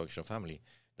 I've got a dysfunctional family.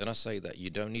 Then I say that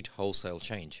you don't need wholesale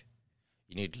change.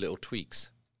 You need little tweaks.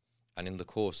 And in the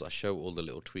course, I show all the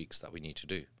little tweaks that we need to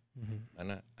do.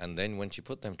 And then once you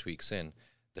put them tweaks in,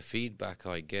 the feedback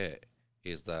I get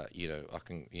is that, I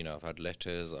can, I've had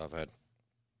letters, I've had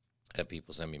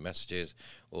people send me messages,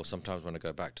 or sometimes when I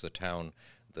go back to the town,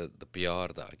 the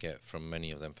PR that I get from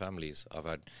many of them families, I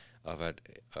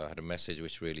had a message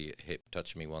which really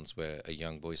touched me once, where a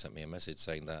young boy sent me a message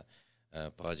saying that,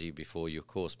 Paji, before your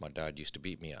course, my dad used to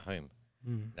beat me at home.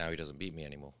 Now he doesn't beat me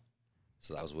anymore.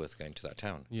 So that was worth going to that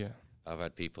town. Yeah. I've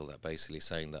had people that basically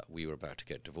saying that we were about to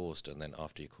get divorced, and then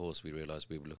after your course we realized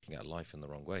we were looking at life in the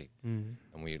wrong way,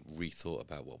 and we rethought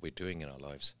about what we're doing in our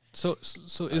lives. So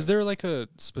is there like a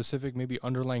specific maybe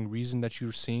underlying reason that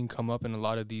you're seeing come up in a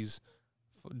lot of these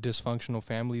dysfunctional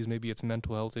families? Maybe it's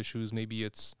mental health issues, maybe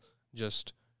it's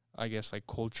just, I guess, like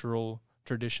cultural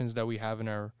traditions that we have in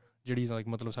our ਜਿਹੜੀਆਂ like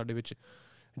ਮਤਲਬ ਸਾਡੇ ਵਿੱਚ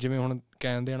ਜਿਵੇਂ ਹੁਣ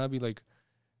ਕਹਿੰਦੇ ਆ ਨਾ ਵੀ like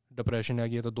depression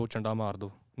ਹੈਗੀ ਹੈ ਤਾਂ 2 ਚੰਡਾ ਮਾਰ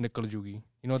ਦੋ ਨਿਕਲ ਜੂਗੀ.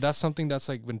 You know, that's something that's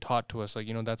like been taught to us, like,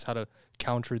 you know, that's how to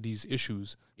counter these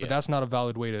issues. But that's not a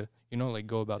valid way to, you know, like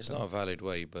go about it. It's not a valid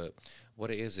way, but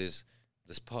what it is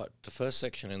this part, the first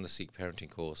section in the Sikh parenting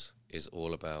course is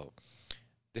all about,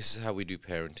 this is how we do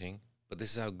parenting, but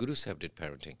this is how Guru Sahib did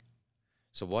parenting.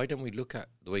 So why don't we look at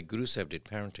the way Guru Sahib did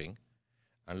parenting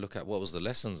and look at what was the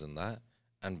lessons in that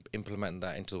and implement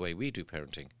that into the way we do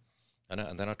parenting.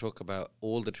 And then I talk about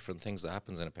all the different things that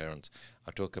happens in a parent.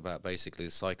 I talk about basically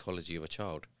the psychology of a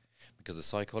child, because the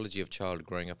psychology of a child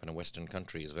growing up in a Western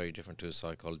country is very different to the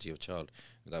psychology of a child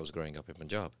that was growing up in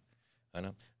Punjab.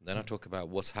 Then I talk about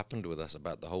what's happened with us,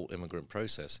 about the whole immigrant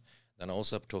process. Then I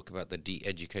also talk about the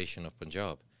de-education of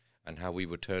Punjab and how we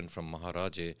were turned from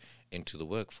Maharaja into the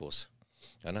workforce.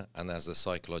 And there's the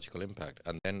psychological impact.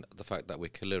 And then the fact that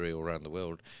we're Khuley all around the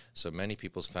world. So many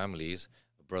people's families,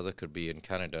 brother could be in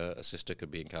Canada, a sister could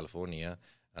be in California,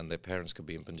 and their parents could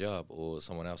be in Punjab or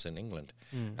someone else in England.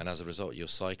 And as a result, your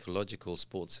psychological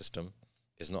support system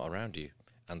is not around you,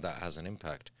 and that has an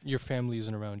impact. Your family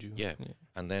isn't around you. Yeah.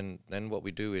 And then what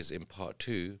we do is in part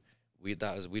 2, we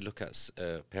look at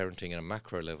parenting in a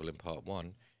macro level in part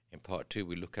 1. In part 2,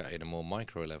 we look at it in a more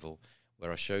micro level,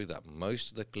 where I show that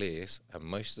most of the glares and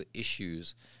most of the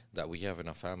issues that we have in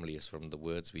our family is from the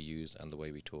words we use and the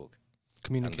way we talk.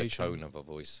 Communication. And the tone of our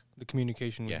voice. The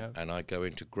communication we have. And I go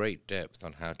into great depth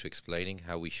on how to explaining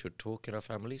how we should talk in our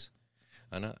families,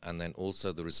 and then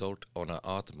also the result on our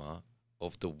atma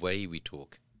of the way we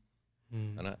talk.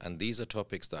 And these are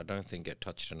topics that I don't think get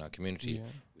touched in our community,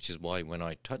 which is why when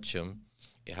I touch them,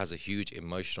 it has a huge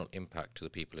emotional impact to the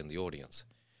people in the audience,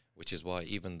 which is why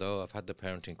even though I've had the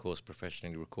parenting course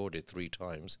professionally recorded 3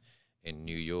 times in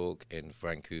New York, in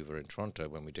Vancouver, in Toronto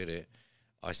when we did it,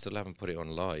 I still haven't put it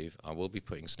on live. I will be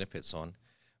putting snippets on,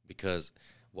 because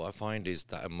what I find is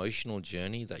that emotional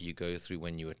journey that you go through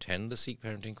when you attend the Sikh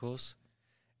parenting course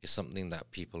is something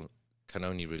that people can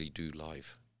only really do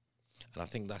live. And I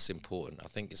think that's important. I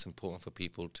think it's important for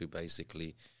people to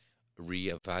basically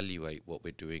reevaluate what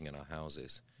we're doing in our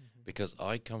houses. Because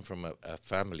I come from a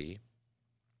family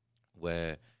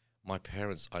where my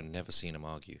parents, I've never seen them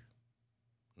argue.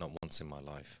 Not once in my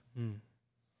life.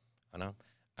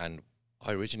 And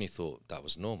I originally thought that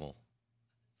was normal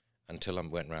until I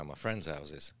went around my friends'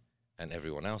 houses and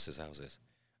everyone else's houses.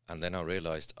 And then I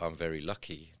realised I'm very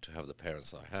lucky to have the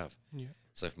parents I have.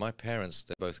 So if my parents,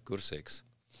 they're both Gursikhs,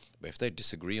 but if they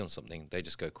disagree on something, they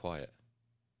just go quiet.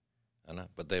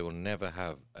 But they will never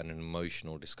have an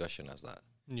emotional discussion as that.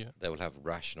 They will have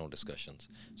rational discussions.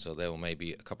 So they will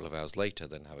maybe a couple of hours later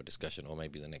then have a discussion, or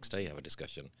maybe the next day have a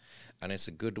discussion. And it's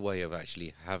a good way of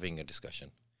actually having a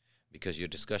discussion, because your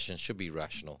discussion should be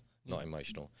rational, not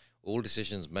emotional. All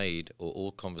decisions made or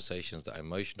all conversations that are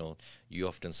emotional, you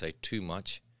often say too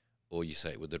much, or you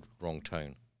say it with the wrong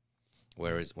tone.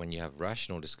 Whereas when you have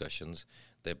rational discussions,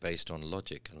 they're based on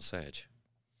logic and sage.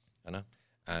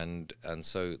 And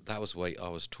so that was the way I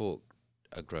was taught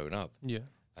growing up.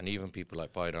 And even people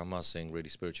like Bhai Jagjit Singh, really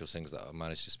spiritual things that I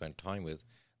managed to spend time with,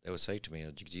 they would say to me,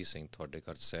 Jagjit Singh, thode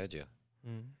ghar sage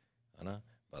hai.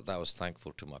 But that was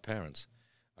thankful to my parents.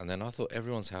 And then I thought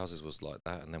everyone's houses was like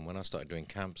that. And then when I started doing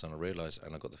camps and I realised,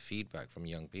 and I got the feedback from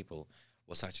young people,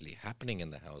 what's actually happening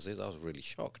in the houses, I was really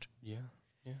shocked.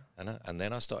 And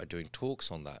then I started doing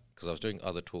talks on that, because I was doing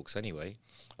other talks anyway.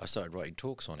 I started writing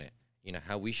talks on it, you know,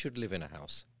 how we should live in a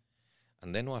house.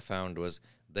 And then what I found was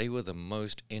they were the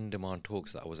most in-demand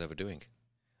talks that I was ever doing.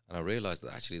 And I realised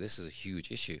that actually this is a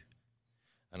huge issue.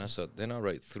 And so then I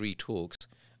wrote 3 talks,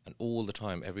 and all the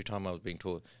time, every time I was being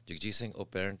taught, Jagjit Singh,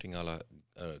 parenting ala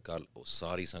gal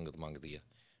sari sangat mangdi hai.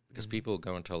 Because people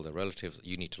go and tell their relatives,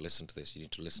 you need to listen to this, you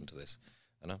need to listen to this.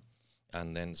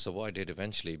 And then, so what I did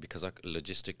eventually, because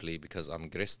logistically, because I'm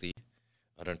Gristi,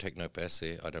 I don't take no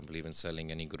paise, I don't believe in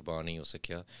selling any Gurbani or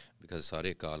Sikhya, because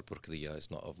sare kaal purkh diya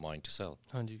is not of mine to sell.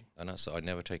 So I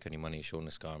never take any money, shon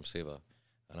niskam seva.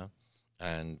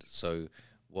 And so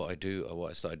what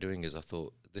I started doing is I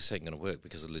thought, this ain't going to work,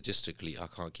 because logistically I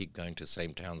can't keep going to the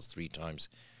same towns 3 times.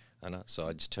 So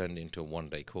I just turned it into a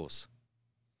 1-day course.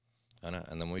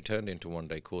 And then we turned it into a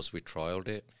 1-day course. We trialled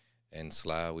it in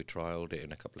Slough, we trialled it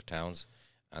in a couple of towns,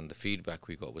 and the feedback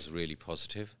we got was really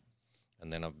positive.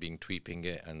 and then I've been tweaking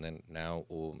it, and then now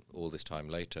all this time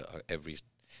later,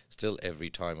 every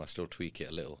time I still tweak it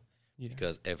a little,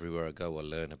 because everywhere I go I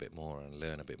learn a bit more and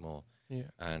learn a bit more.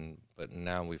 But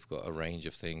now we've got a range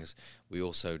of things. We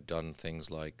also done things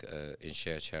like in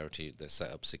Share Charity, they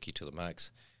set up Sikhi to the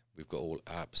max. We've got all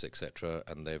apps, etc.,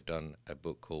 and they've done a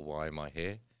book called Why Am I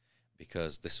Here?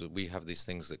 Because we have these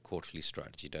things that quarterly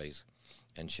strategy days,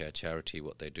 and Share Charity,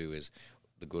 what they do is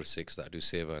the Sikhs that do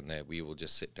seva, and there we will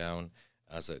just sit down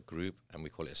as a group and we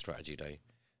call it a strategy day,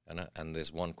 and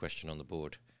there's one question on the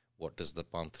board: what does the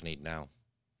Panth need now?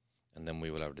 And then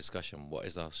we will have a discussion. What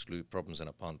is our problems in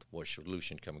a Panth? What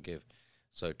solution can we give?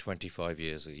 So 25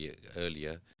 years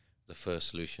earlier, the first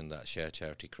solution that Share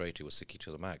Charity created was Sikhi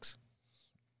to the max.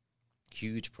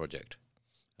 Huge project,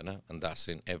 and that's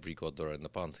in every Gurdwara in the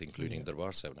Panth, including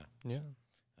Darbar Sahib now.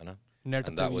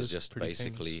 And that was just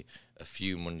basically a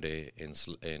few Monday in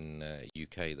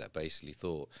UK that basically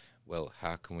thought, well,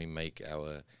 how can we make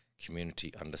our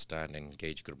community understand and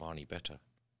engage Gurbani better?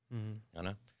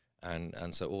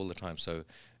 And so all the time. So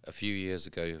a few years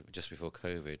ago, just before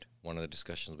COVID, one of the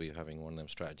discussions we were having, one of them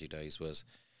strategy days, was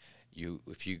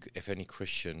if any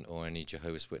Christian or any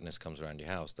Jehovah's Witness comes around your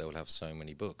house, they will have so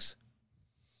many books.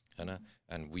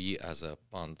 And we as a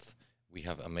Panth, we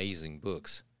have amazing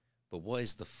books. But what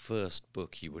is the first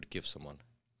book you would give someone?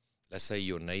 Let's say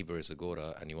your neighbor is a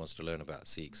Gora and he wants to learn about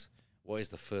Sikhs. What is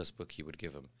the first book you would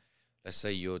give him? Let's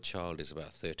say your child is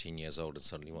about 13 years old and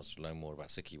suddenly wants to learn more about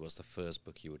Sikhi. What's the first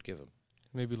book you would give him?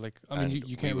 Maybe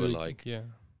you can't really...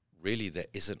 Really, there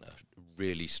isn't a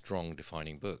really strong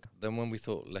defining book. Then when we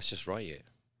thought, let's just write it.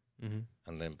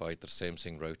 And then Bhai Jagjit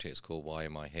Singh wrote it. It's called Why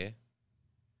Am I Here?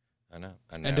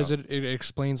 And does it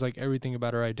explains like everything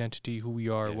about our identity, who we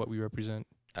are, what we represent.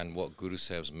 And what Guru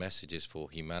Sahib's message is for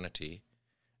humanity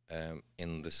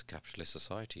in this capitalist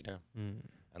society now.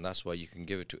 And that's why you can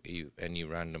give it to any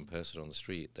random person on the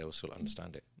street, they will still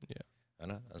understand it.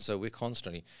 And so we're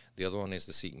constantly... The other one is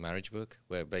the Sikh marriage book,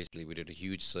 where basically we did a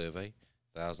huge survey.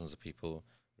 Thousands of people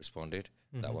responded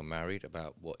that were married,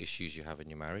 about what issues you have in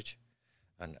your marriage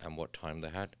and what time they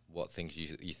had, what things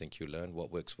you think you learned,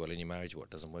 what works well in your marriage, what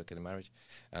doesn't work in the marriage.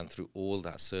 And through all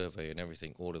that survey and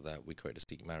everything, all of that, we created a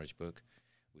Sikh marriage book,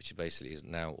 which basically is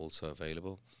now also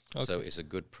available. So it's a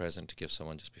good present to give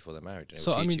someone just before they're married. And it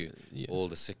will teach you all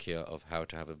the Sikhya of how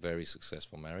to have a very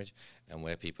successful marriage, and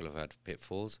where people have had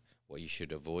pitfalls, what you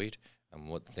should avoid, and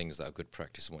what things that are good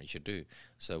practice and what you should do.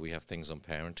 So we have things on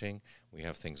parenting, we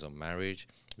have things on marriage,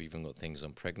 we've even got things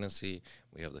on pregnancy,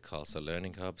 we have the Khalsa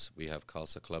learning hubs, we have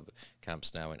Khalsa club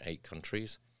camps now in 8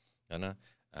 countries,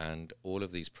 and all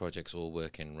of these projects all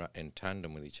work in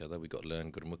tandem with each other. We've got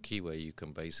Learn Gurmukhi, where you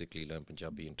can basically learn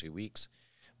Punjabi in 2 weeks.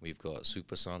 We've got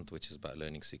Super Sant, which is about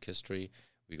learning Sikh history.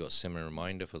 We've got Simran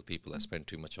Reminder for the people that spend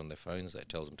too much on their phones, that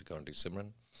tells them to go and do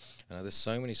Simran. And there's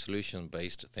so many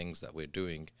solution-based things that we're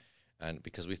doing. And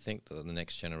because we think that the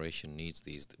next generation needs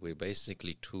these, we're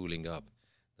basically tooling up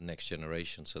the next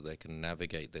generation so they can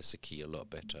navigate their Sikhi a lot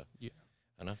better.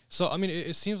 So, I mean,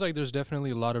 it seems like there's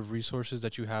definitely a lot of resources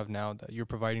that you have now that you're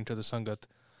providing to the Sangat.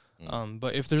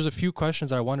 But if there's a few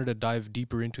questions I wanted to dive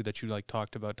deeper into that you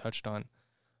touched on.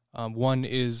 One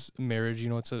is marriage.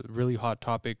 It's a really hot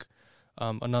topic.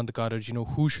 Anand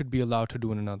Karaj, who should be allowed to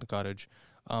do an Anand Karaj?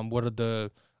 What are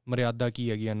the maryada ki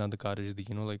hegi Anand Karaj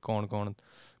di, like kaun.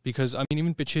 Because, I mean,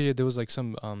 even piche, there was like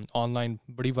some online,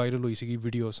 badi viral hui sigi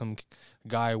video, some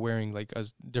guy wearing like a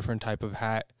different type of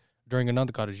hat during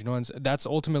Anand Karaj, and that's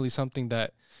ultimately something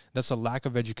that's a lack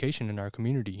of education in our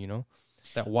community,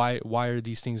 that why are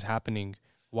these things happening?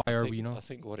 Why are we, I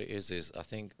think what it is I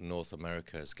think North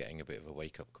America is getting a bit of a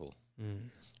wake-up call,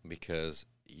 because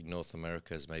North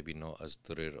America is maybe not as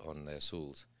durir on their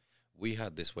souls. We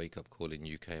had this wake-up call in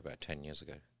UK about 10 years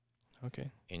ago.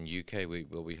 In UK,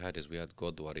 what we had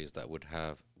Gurdwaras that would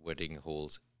have wedding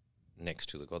halls next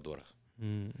to the Gurdwara.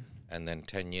 And then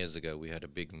 10 years ago, we had a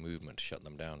big movement to shut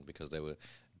them down because they were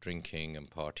drinking and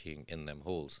partying in them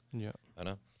halls.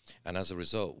 And as a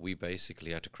result, we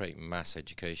basically had to create mass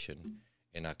education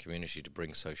in our community to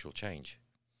bring social change.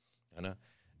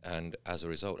 And as a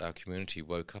result, our community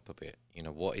woke up a bit.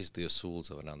 What is the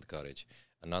assuls of Anand Karaj?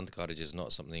 Anand Karaj is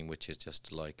not something which is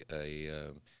just like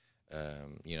a...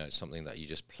 something that you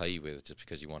just play with just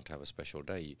because you want to have a special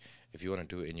day. If you want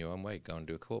to do it in your own way, go and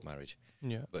do a court marriage.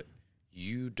 But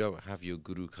you don't have your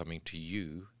guru coming to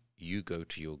you. You go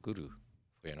to your guru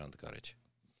for your Anand Karaj.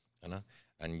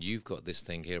 And you've got this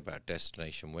thing here about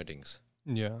destination weddings.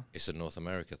 It's a North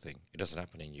America thing. It doesn't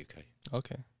happen in UK.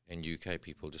 In UK,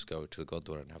 people just go to the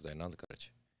Gurdwara and have their Anand Karaj.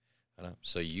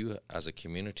 So you, as a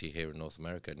community here in North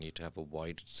America, need to have a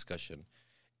wider discussion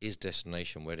is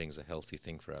destination weddings a healthy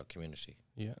thing for our community?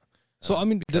 Yeah. So I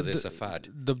mean, because it's a fad.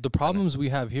 The problems we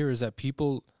have here is that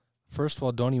people, first of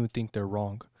all, don't even think they're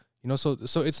wrong. You know, so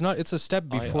it's not. It's a step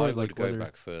before. I would go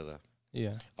back further.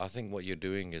 Yeah. I think what you're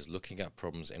doing is looking at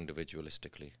problems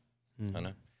individualistically,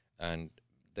 and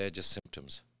they're just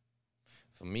symptoms.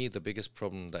 For me, the biggest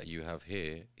problem that you have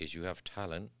here is you have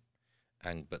talent,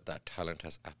 but that talent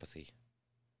has apathy.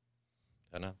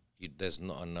 There's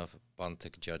not enough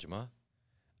panthik judgment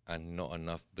and not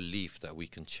enough belief that we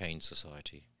can change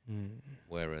society.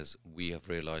 Whereas we have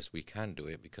realized we can do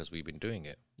it because we've been doing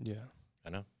it. Yeah.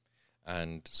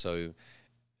 And so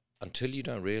until you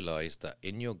don't realize that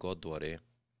in your Gurdwara,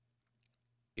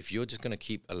 if you're just going to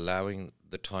keep allowing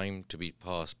the time to be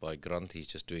passed by Granthis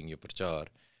just doing your Parchar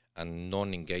and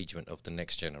non-engagement of the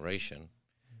next generation,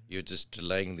 you're just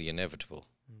delaying the inevitable.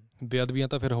 You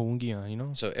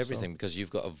know? So everything, because you've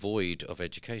got a void of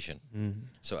education.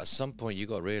 So at some point you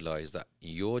got to realize that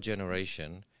your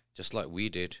generation, just like we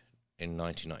did in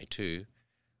 1992,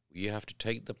 you have to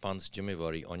take the Panth's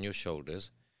Jimmevari on your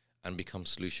shoulders and become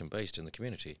solution-based in the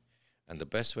community. And the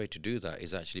best way to do that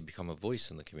is actually become a voice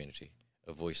in the community,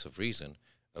 a voice of reason,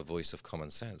 a voice of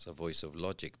common sense, a voice of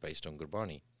logic based on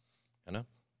Gurbani.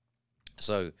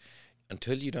 So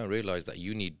until you don't realize that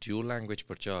you need dual language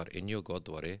Parchar in your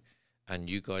Gurdwara, and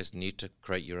you guys need to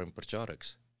create your own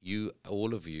Parcharaks.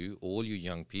 All you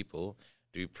young people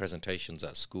do presentations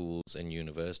at schools and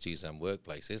universities and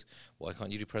workplaces. Why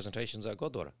can't you do presentations at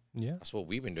Gurdwara? Yeah. That's what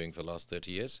we've been doing for the last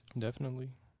 30 years. Definitely.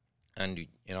 And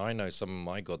I know some of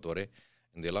my Gurdwara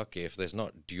in the Ilaki, if there's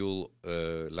not dual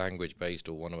language based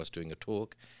or one of us doing a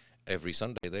talk every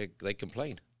Sunday, they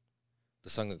complain. The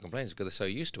Sangha complains because they're so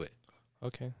used to it.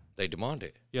 Okay. They demand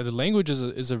it. Yeah, the language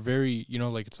is a very,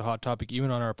 like it's a hot topic. Even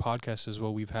on our podcast as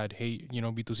well, we've had, hey,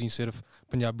 bhi tusi sirf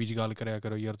Punjabi ji gal karya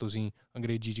karo, yar tusi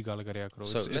Angrezi ji gal karya karo.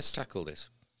 So let's tackle this.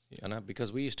 Yeah.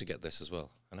 Because we used to get this as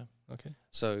well. Okay.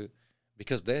 So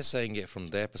because they're saying it from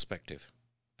their perspective,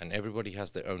 and everybody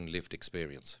has their own lived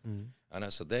experience.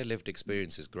 So their lived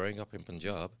experience is growing up in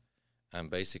Punjab and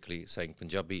basically saying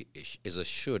Punjabi is a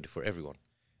should for everyone.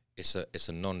 It's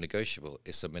a non-negotiable.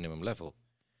 It's a minimum level.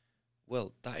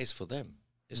 Well, that is for them.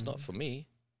 It's not for me,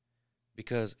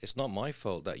 because it's not my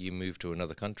fault that you moved to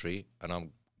another country and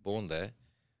I'm born there,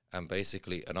 and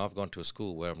I've gone to a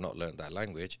school where I've not learnt that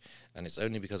language, and it's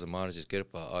only because of Maharaj's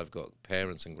Kirpa I've got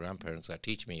parents and grandparents that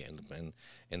teach me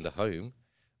in the home.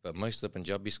 But most of the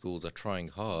Punjabi schools are trying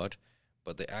hard,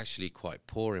 but they're actually quite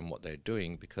poor in what they're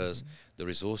doing because the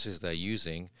resources they're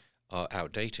using are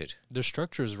outdated. The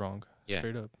structure is wrong. Yeah.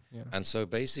 Straight up. Yeah. And so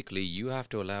basically you have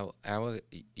to allow our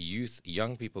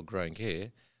young people growing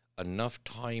here enough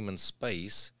time and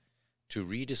space to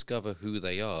rediscover who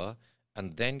they are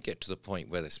and then get to the point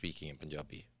where they're speaking in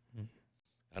Punjabi.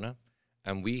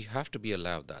 And we have to be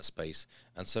allowed that space.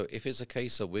 And so if it's a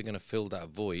case of we're going to fill that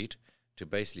void to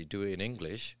basically do it in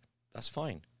English, that's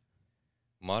fine.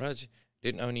 Maharaj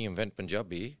didn't only invent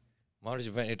Punjabi, Maharaj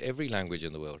invented every language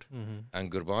in the world.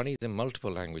 And Gurbani is in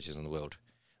multiple languages in the world.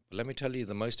 But let me tell you,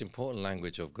 the most important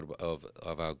language of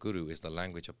our Guru is the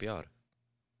language of pyar,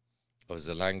 or is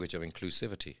the language of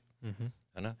inclusivity.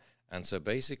 And so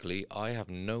basically, I have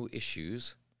no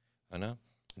issues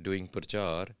doing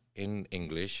Parchar in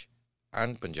English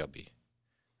and Punjabi.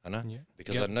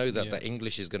 Because I know that the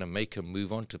English is going to make him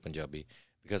move on to Punjabi.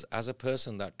 Because as a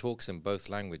person that talks in both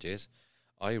languages,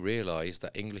 I realize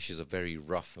that English is a very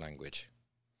rough language.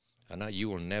 You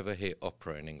will never hear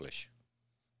opera in English.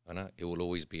 It will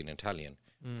always be in Italian,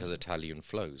 because Italian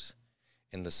flows.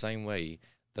 In the same way,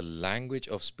 the language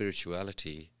of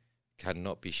spirituality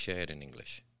cannot be shared in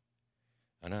English.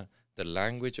 The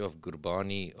language of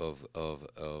Gurbani, of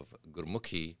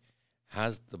Gurmukhi,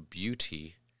 has the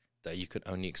beauty that you can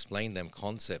only explain them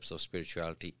concepts of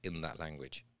spirituality in that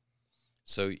language.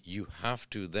 So you have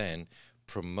to then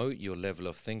promote your level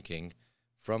of thinking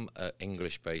from an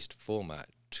English-based format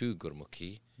to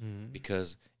Gurmukhi,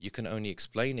 because you can only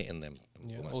explain it in them.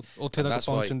 And that's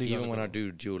why even when I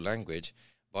do dual language,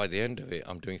 by the end of it,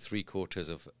 I'm doing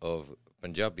 3/4 of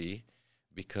Punjabi,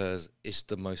 because it's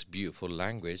the most beautiful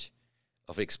language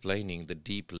of explaining the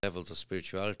deep levels of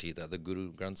spirituality that the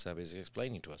Guru Granth Sahib is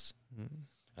explaining to us.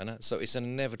 So it's an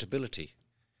inevitability.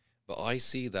 But I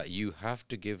see that you have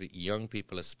to give young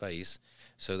people a space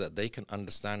so that they can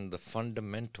understand the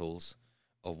fundamentals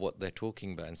of what they're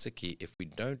talking about in Sikhi. If we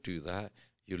don't do that,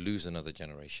 you lose another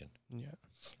generation.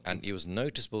 And it was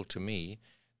noticeable to me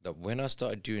that when I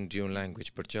started doing dual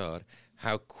language Parchar,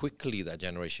 how quickly that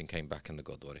generation came back in the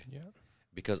Gurdwara.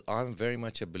 Because I'm very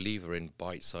much a believer in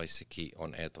bite-sized Sikhi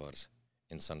on Etwars,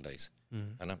 in Sundays.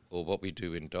 Or what we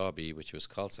do in Derby, which was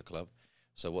Khalsa Club.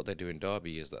 So what they do in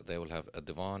Derby is that they will have a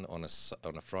divan on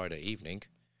a Friday evening,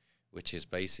 which is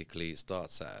basically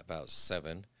starts at about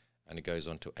 7 and it goes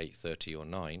on to 8:30 or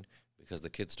 9, because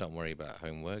the kids don't worry about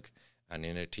homework, and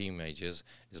in their teenagers,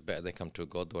 it's better they come to a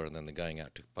Gurdwara than they're going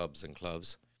out to pubs and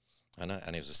clubs. And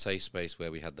it was a safe space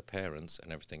where we had the parents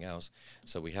and everything else.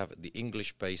 So we have the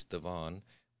English-based divan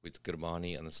with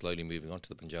Gurbani, and then slowly moving on to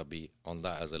the Punjabi on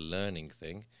that as a learning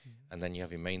thing. And then you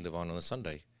have your main divan on a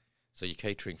Sunday. So you're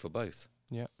catering for both.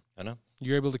 Yeah. I know.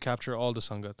 You're able to capture all the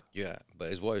Sangat. Yeah,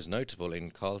 but what is notable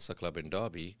in Khalsa Club in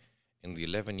Derby, in the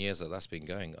 11 years that's been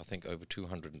going, I think over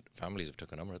 200 families have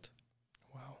taken Amrit.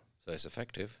 Wow. So it's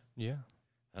effective. Yeah.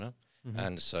 I know.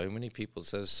 And so many people,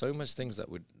 so there's so much things that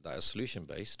are solution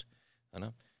based, I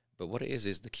know. But what it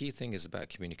is the key thing is about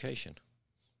communication,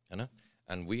 I know.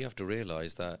 And we have to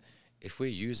realize that if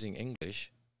we're using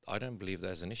English, I don't believe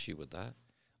there's an issue with that.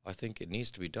 I think it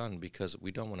needs to be done because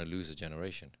we don't want to lose a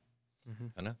generation,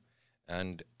 I know.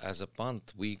 And as a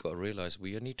Panth, we got to realize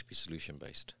we need to be solution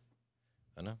based,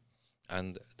 I know.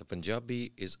 And the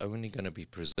Punjabi is only going to be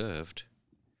preserved,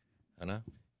 I know,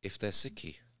 if they're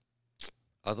Sikhi.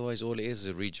 Otherwise, all it is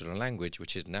a regional language,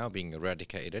 which is now being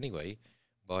eradicated anyway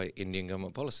by Indian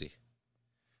government policy.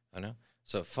 I know.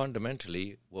 So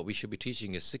fundamentally, what we should be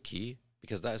teaching is Sikhi,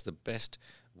 because that is the best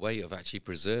way of actually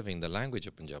preserving the language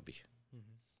of Punjabi.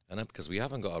 I know, because we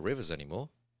haven't got our rivers anymore,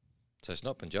 so it's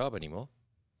not Punjab anymore.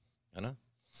 I know.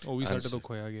 Oh, we started to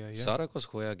khoya gaya, yeah. Sara kuch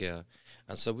khoya gaya.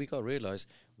 And so we got to realize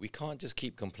we can't just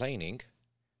keep complaining.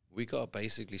 We got to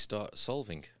basically start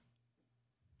solving.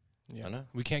 Yeah. I know.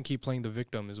 We can't keep playing the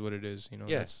victim is what it is, you know.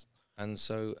 Yes. And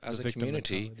so as a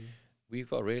community, we've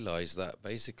got to realize that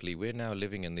basically we're now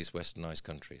living in these westernized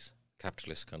countries,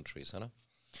 capitalist countries, you know,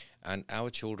 and our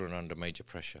children are under major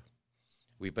pressure.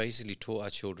 We basically taught our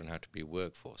children how to be a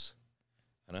workforce,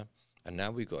 you know, and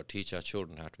now we've got to teach our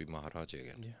children how to be Maharaja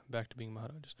again. Yeah, back to being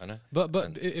Maharajas. I know.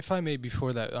 But if I may,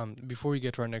 before that, before we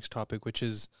get to our next topic, which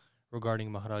is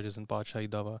regarding Maharajas and Patshai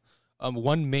Dava,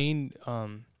 one main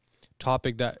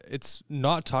topic that it's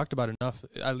not talked about enough,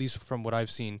 at least from what I've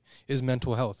seen, is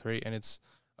mental health, right? And it's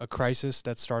a crisis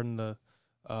that's starting to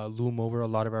loom over a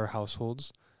lot of our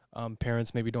households.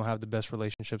 Parents maybe don't have the best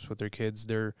relationships with their kids.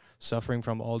 They're suffering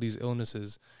from all these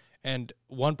illnesses. And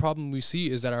one problem we see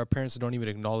is that our parents don't even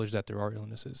acknowledge that there are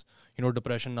illnesses. You know,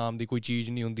 depression naam di koi cheez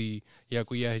nahi hundi, ya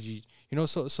koi eh cheez. You know,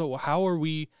 so how are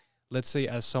we, let's say,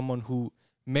 as someone who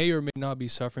may or may not be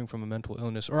suffering from a mental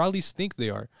illness, or at least think they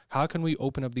are, how can we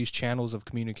open up these channels of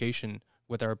communication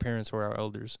with our parents or our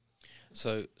elders?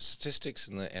 So statistics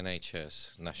in the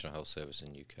NHS, National Health Service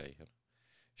in UK,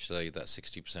 show that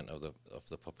 60% of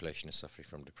the population is suffering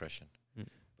from depression.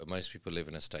 But most people live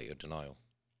in a state of denial.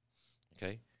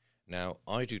 Okay? Now,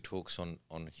 I do talks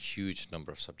on huge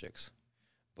number of subjects.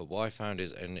 But what I found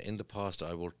is, and in the past,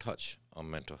 I will touch on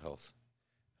mental health,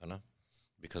 you know,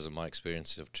 because of my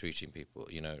experiences of treating people,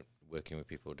 you know, working with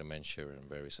people with dementia and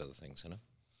various other things, you know.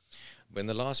 But in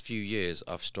the last few years,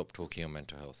 I've stopped talking on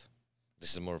mental health.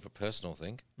 This is more of a personal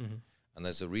thing, and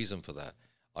there's a reason for that.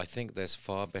 I think there's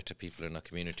far better people in our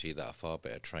community that are far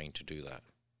better trained to do that.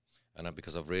 And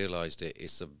because I've realized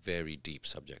it's a very deep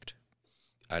subject.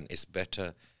 And it's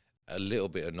better, a little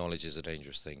bit of knowledge is a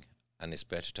dangerous thing. And it's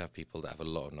better to have people that have a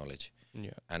lot of knowledge.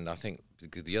 Yeah. And I think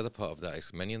the other part of that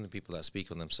is many of the people that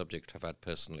speak on the subject have had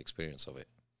personal experience of it.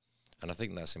 And I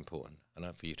think that's important,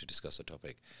 and for you to discuss the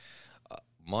topic.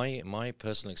 My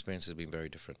personal experience has been very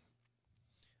different.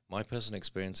 My personal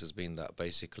experience has been that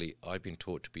basically I've been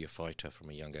taught to be a fighter from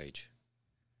a young age.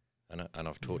 And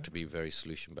I've taught to be very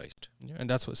solution-based. Yeah, and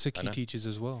that's what Sikhi teaches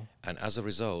as well. And as a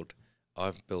result,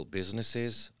 I've built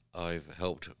businesses, I've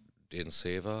helped in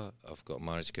Seva, I've got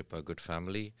Maharaj Kripa, a good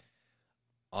family.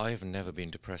 I've never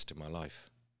been depressed in my life.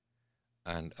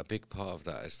 And a big part of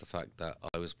that is the fact that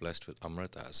I was blessed with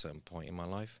Amrit at a certain point in my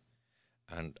life.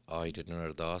 And I did an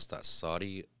ardas that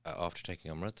sari after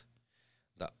taking Amrit,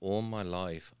 that all my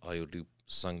life I would do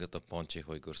Sangat of Paanchahi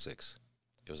Hoy Gursikhs.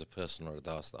 It was a personal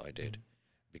ardas that I did.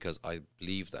 Because I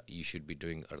believe that you should be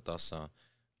doing ardasa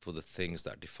for the things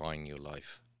that define your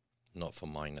life, not for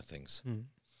minor things.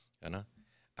 You know?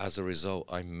 As a result,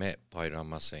 I met Bhai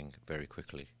Rama Singh very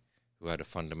quickly, who had a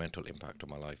fundamental impact on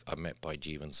my life. I met Bhai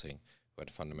Jeevan Singh, who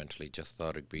had fundamentally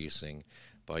Jathar Raghbir Singh,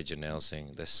 Bhai Janel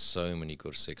Singh. There's so many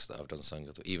Gursikhs that I've done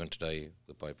Sangat with. Even today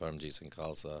with Bhai Paramjit Singh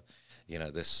Khalsa, you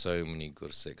know, there's so many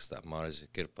Gursikhs that Maharaj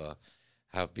Kirpa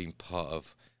have been part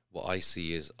of. What I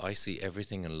see is, I see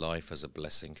everything in life as a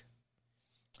blessing.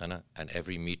 And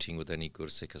every meeting with any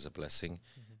Gursikh is a blessing.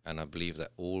 And I believe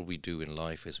that all we do in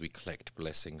life is we collect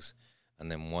blessings. And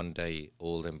then one day,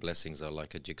 all them blessings are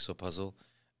like a jigsaw puzzle.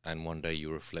 and one day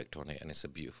you reflect on it and it's a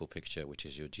beautiful picture, which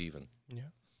is your Jeevan.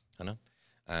 Yeah.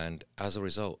 And as a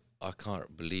result, I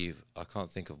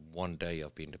can't think of one day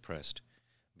I've been depressed,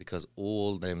 because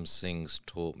all them Singhs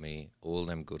taught me, all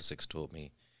them Gursikhs taught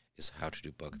me, is how to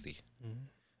do bhakti.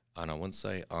 And I wouldn't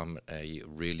say I'm a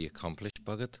really accomplished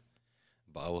bhagat,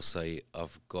 but I will say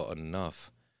I've got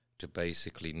enough to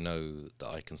basically know that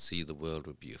I can see the world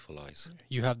with beautiful eyes.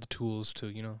 You have the tools to,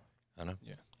 I know.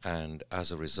 Yeah. And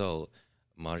as a result,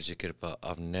 Maharaj Kirpa,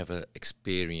 I've never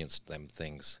experienced them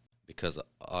things, because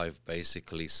I've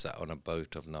basically sat on a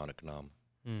boat of Nanak Naam.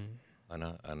 I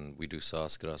know. And we do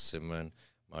Saskara, Simran,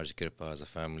 Maharaj Kirpa as a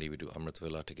family, we do Amrit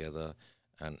Vela together,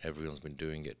 and everyone's been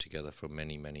doing it together for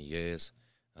many, many years,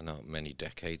 many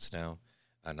decades now.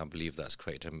 And I believe that's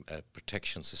created a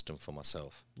protection system for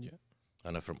myself. Yeah.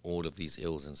 I know, from all of these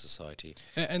ills in society.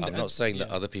 And I'm not saying that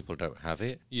other people don't have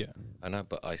it. Yeah. I know,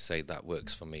 but I say that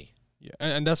works for me. Yeah,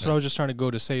 and that's what I was just trying to go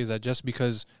to say, is that just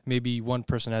because maybe one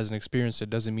person hasn't experienced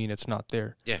it doesn't mean it's not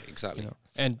there. Yeah, exactly.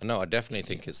 And no, I definitely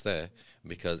think it's there,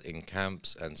 because in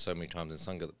camps and so many times in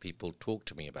Sangha, people talk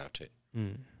to me about it.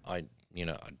 I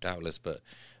doubtless, but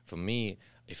for me,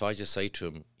 if I just say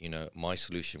to them, my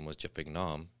solution was Japing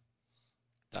Naam,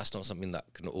 that's not something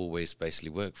that can always basically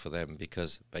work for them,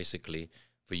 because basically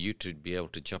for you to be able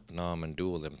to jap Naam and do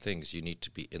all them things, you need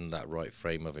to be in that right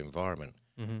frame of environment.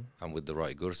 And with the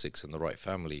right Gursikhs and the right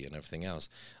family and everything else.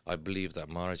 I believe that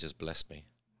Maharaj has blessed me,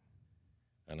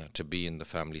 and to be in the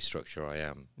family structure I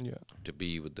am, to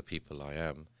be with the people I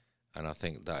am, and I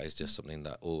think that is just something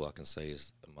that all I can say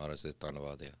is Maharaj de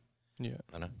Tanavadya.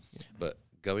 But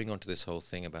going on to this whole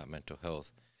thing about mental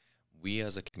health, we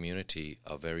as a community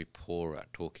are very poor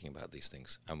at talking about these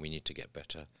things, and we need to get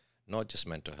better. Not just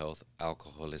mental health,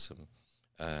 alcoholism,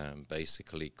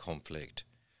 basically conflict,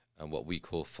 and what we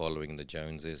call following the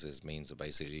Joneses means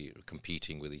basically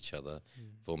competing with each other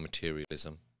for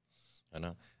materialism.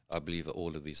 I believe that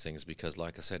all of these things, because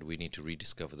like I said, we need to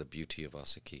rediscover the beauty of our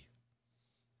Sikhi.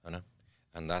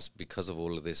 And that's because of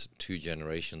all of this 2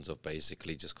 generations of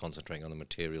basically just concentrating on the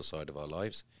material side of our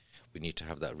lives. We need to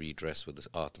have that redress with the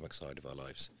Atmic side of our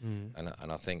lives. And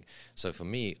I think, so for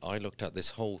me, I looked at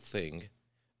this whole thing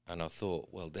and I thought,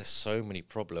 well, there's so many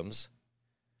problems.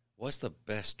 What's the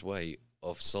best way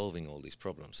of solving all these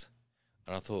problems?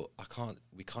 And I thought,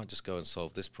 we can't just go and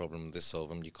solve this problem,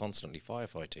 you're constantly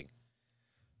firefighting.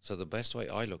 So the best way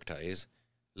I looked at is,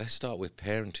 let's start with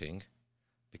parenting,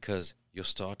 because you're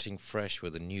starting fresh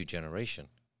with a new generation.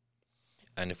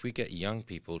 And if we get young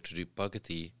people to do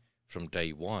bhagati from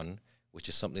day one, which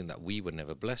is something that we were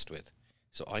never blessed with.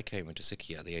 So I came into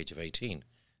Sikhi at the age of 18.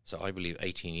 So I believe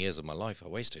 18 years of my life I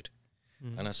wasted.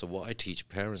 And so what I teach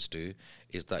parents do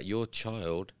is that your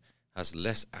child has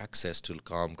less access to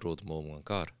Kam, Krodh, Moh,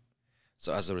 Ahankar.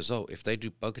 So as a result, if they do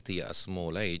bhakti at a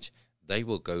small age, they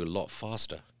will go a lot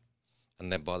faster.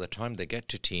 And then by the time they get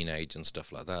to teenage and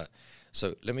stuff like that.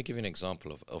 So let me give you an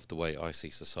example of the way I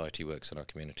see society works in our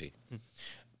community.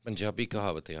 Punjabi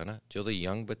kahavat hai na, jodho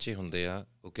young bache hunde a,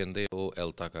 oh kende oh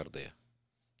elta karde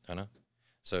a. Hai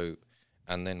So,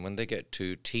 and then when they get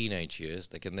to teenage years,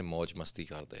 they kende mauj masti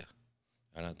karde a.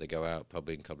 They go out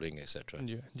clubbing, etc.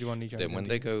 Then when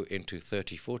they go into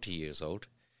 30, 40 years old,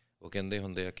 oh kende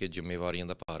hunde a ki zimmewariyan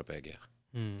da paar pe gaya.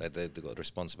 They've got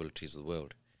responsibilities of the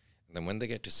world. And then when they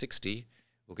get to 60,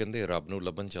 oh kende Rab nu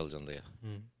labban chal jande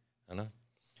a.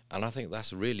 And I think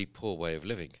that's a really poor way of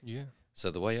living.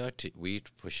 So the way we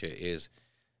push it is,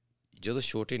 ਜਦੋਂ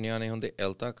ਛੋਟੇ ਨਿਆਣੇ ਹੁੰਦੇ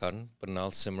ਐਲਤਾ ਕਰਨ ਪਰ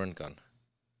ਨਾਲ ਸਿਮਰਨ ਕਰਨ,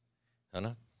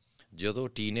 ਹੈਨਾ, ਜਦੋਂ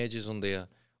ਟੀਨੇਜਰਸ ਹੁੰਦੇ ਆ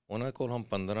ਉਹਨਾਂ ਕੋਲ ਹਮ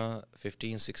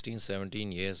 15, 16,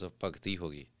 17 years of bhakti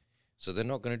hogi. So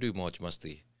they're not going to do mauj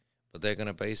masti, but they're going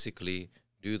to basically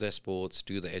do their sports,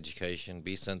 do their education,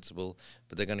 be sensible,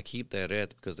 but they're going to keep their red,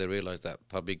 because they realize that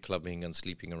public clubbing and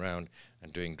sleeping around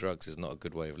and doing drugs is not a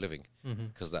good way of living,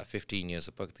 because that 15 years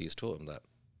of bhakti has taught them that.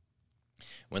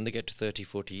 When they get to 30,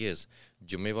 40 years,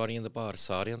 ਜ਼ਿੰਮੇਵਾਰੀਆਂ ਦਾ ਭਾਰ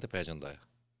ਸਾਰਿਆਂ ਤੇ ਪੈ ਜਾਂਦਾ ਹੈ,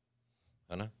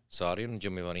 ਹੈਨਾ, ਸਾਰਿਆਂ ਨੂੰ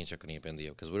ਜ਼ਿੰਮੇਵਾਰੀਆਂ ਚੱਕਣੀਆਂ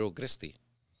ਪੈਂਦੀਆਂ, because we're all grishti.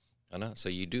 So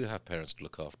you do have parents to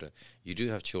look after, you do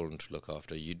have children to look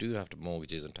after, you do have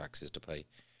mortgages and taxes to pay,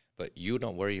 but you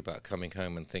don't worry about coming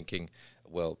home and thinking,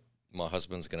 well, my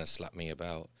husband's going to slap me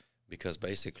about, because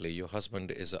basically your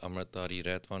husband is an Amritdhari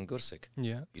Raitwan Gursikh.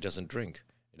 He doesn't drink,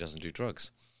 he doesn't do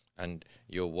drugs. And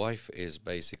your wife is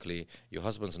basically, your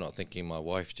husband's not thinking my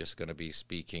wife's just going to be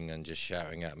speaking and just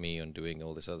shouting at me and doing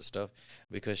all this other stuff,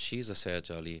 because she's a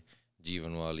Sehajali,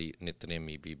 Jeevanwali,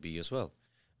 Nityanemi Bibi as well.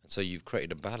 And so you've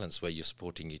created a balance where you're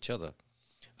supporting each other.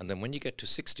 And then when you get to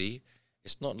 60,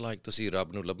 it's not like tusi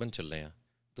Rab nu labban challe a.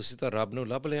 Tusi ta Rab nu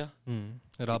lab liya,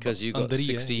 because you got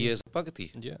 60 years of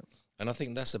bhakti. And I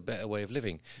think that's a better way of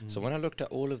living. So when I looked at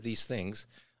all of these things,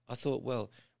 I thought, well,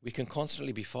 we can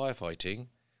constantly be firefighting,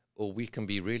 or we can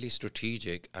be really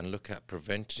strategic and look at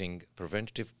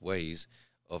preventative ways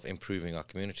of improving our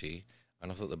community.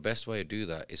 And I thought the best way to do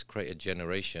that is create a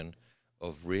generation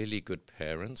of really good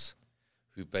parents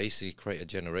who basically create a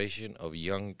generation of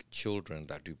young children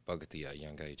that do bhakti at a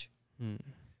young age.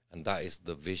 And that is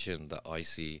the vision that I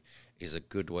see is a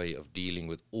good way of dealing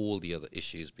with all the other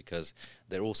issues, because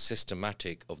they're all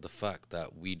systematic of the fact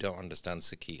that we don't understand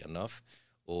Sikhi enough,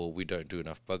 or we don't do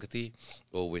enough bhakti,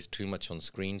 or we're too much on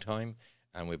screen time,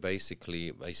 and we're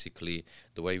basically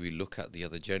the way we look at the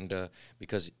other gender,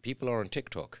 because people are on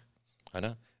TikTok,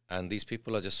 and these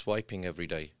people are just swiping every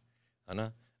day,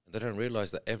 they don't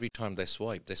realize that every time they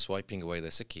swipe, they're swiping away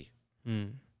their Sikhi,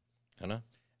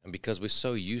 and because we're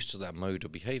so used to that mode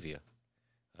of behavior,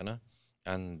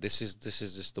 and this is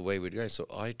just the way we're going. So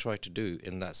I try to do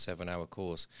in that 7-hour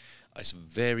course, it's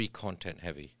very content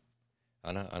heavy,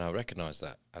 and I recognize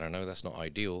that, and I know that's not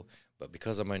ideal, but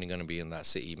because I'm only going to be in that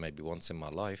city maybe once in my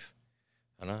life,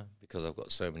 because I've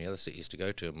got so many other cities to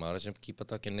go to, I mentioned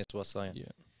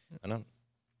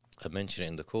it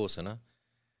in the course,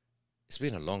 it's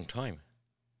been a long time,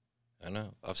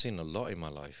 I've seen a lot in my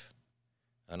life,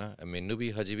 and मैनू भी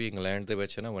हजी भी England they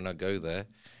which when I go there,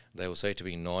 they will say to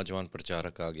me, नौजवान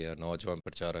प्रचारक आ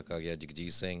गया,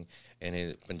 जगजीत सिंह,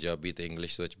 इन्हें पंजाबी ते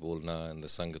English विच बोलना, and the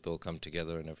संगत all come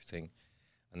together and everything.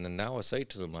 And then now I say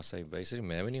to them, basically,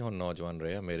 मैं भी नहीं हुन नौजवान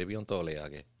रहा, मेरे भी हुन तौले आ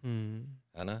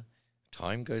गए,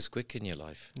 time goes quick in your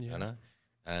life,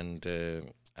 and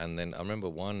then I remember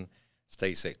one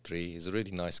state secretary, he's a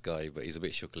really nice guy, but he's a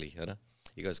bit shukli,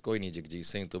 he goes, कोई नहीं जगजीत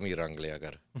सिंह, तुम ही रंग लिया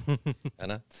कर,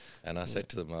 and I said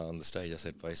to them on the stage, I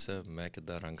said, भाई साहब मैं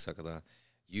किद्दां रंग सकदा,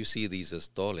 you see these as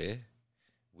तौले,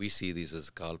 we see these as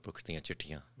कालपुरख दियां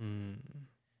चिट्ठियां,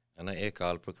 एक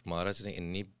कालपुरख महाराज ने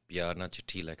इन्नी प्यार नाल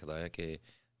चिट्ठी लिखदा है कि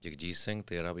जगजीत सिंह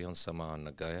तेरा भी हुन समा आन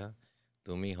लगा आ,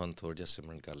 तुम ही हुन थोड़ा जिहा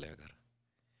सिमरन कर लिया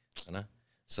कर,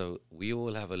 so we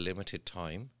all have a limited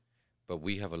time, but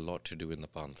we have a lot to do in the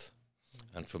panth.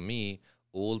 And for me,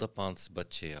 all the panth's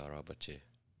bache are our bache.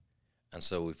 And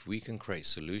so if we can create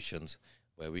solutions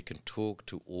where we can talk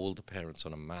to all the parents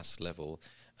on a mass level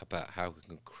about how we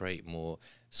can create more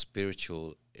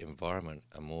spiritual environment,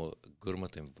 a more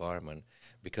gurmat environment,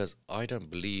 because I don't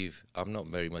believe, I'm not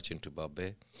very much into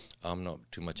Babbe, I'm not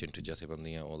too much into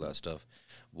Jathibandiyan, all that stuff.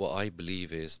 What I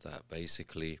believe is that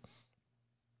basically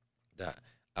that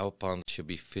our panth should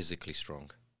be physically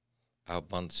strong, our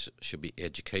panth should be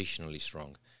educationally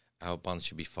strong, our panth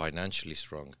should be financially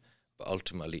strong, but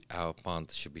ultimately our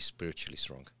panth should be spiritually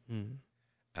strong.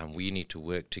 And we need to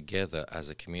work together as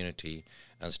a community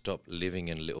and stop living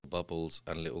in little bubbles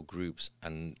and little groups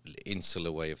and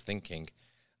insular way of thinking,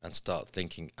 and start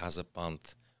thinking as a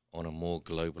panth on a more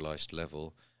globalized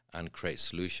level and create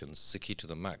solutions. Sikhi to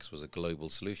the Max was a global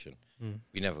solution.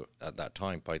 We never, at that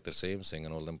time, Paatshahi Singh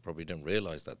and all of them probably didn't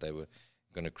realize that they were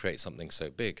going to create something so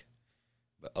big.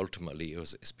 But ultimately,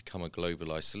 it's become a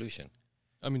globalized solution.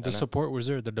 I mean, the support was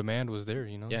there, the demand was there,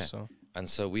 Yeah. So. And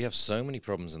so we have so many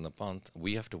problems in the panth.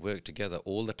 We have to work together.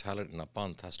 All the talent in our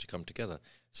panth has to come together.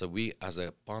 So we, as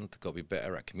a panth, got to be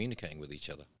better at communicating with each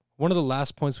other. One of the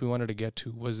last points we wanted to get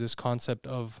to was this concept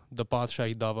of the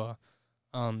Patshai Dava.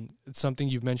 It's something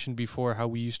you've mentioned before, how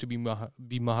we used to be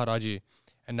Maharaji,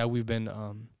 and now we've been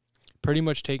pretty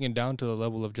much taken down to the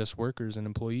level of just workers and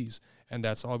employees. And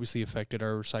that's obviously affected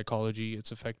our psychology.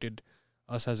 It's affected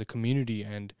us as a community.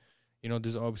 And,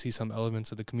 there's obviously some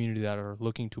elements of the community that are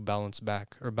looking to bounce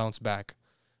back.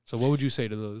 So what would you say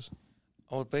to those?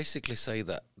 I would basically say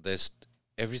that there's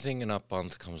everything in our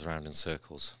panth comes around in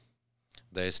circles.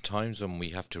 There's times when we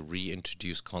have to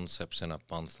reintroduce concepts in our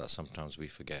panth that sometimes we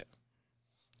forget.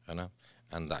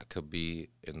 And that could be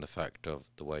in the fact of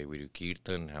the way we do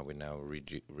kirtan, how we're now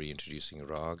reintroducing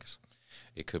rags.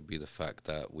 It could be the fact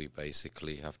that we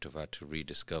basically have to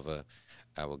rediscover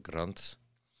our granths,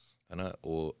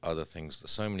 or other things.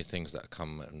 There's so many things that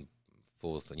come and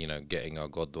forth, getting our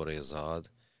Gurdwara Azad,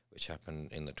 which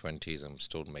happened in the 20s and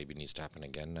still maybe needs to happen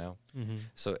again now.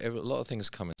 So a lot of things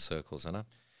come in circles.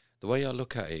 The way I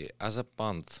look at it, as a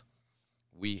panth,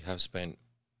 we have spent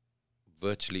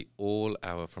virtually all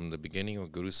our, from the beginning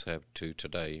of Guru Sahib to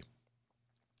today,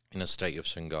 in a state of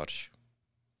Sangharsh.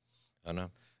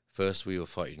 First we were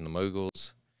fighting the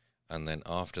Mughals, and then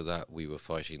after that we were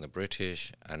fighting the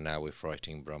British, and now we're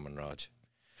fighting Brahman Raj.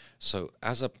 So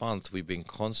as a panth, we've been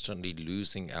constantly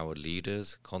losing our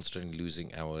leaders, constantly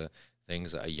losing our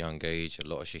things at a young age, a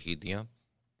lot of shahidiyan.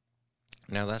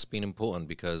 Now that's been important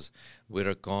because we're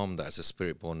a Qawm that's a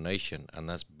spirit-born nation, and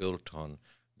that's built on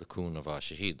the khoon of our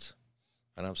shaheeds.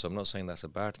 So I'm not saying that's a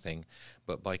bad thing,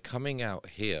 but by coming out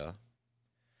here,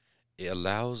 it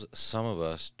allows some of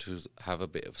us to have a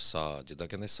bit of saah, ਜਿੱਦਾਂ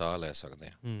ਕਹਿੰਦੇ ਸਾਹ ਲੈ ਸਕਦੇ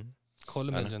ਹਾਂ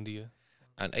ਖੁੱਲ੍ਹ ਮਿਲ ਜਾਂਦੀ ਹੈ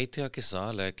and ਇੱਥੇ ਆ ਕੇ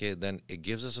ਸਾਹ ਲੈ ਕੇ then it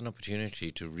gives us an opportunity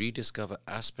to rediscover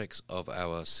aspects of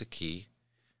our Sikhi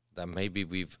that maybe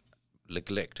we've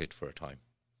neglected for a time,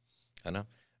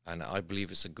 and I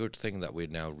believe it's a good thing that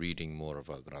we're now reading more of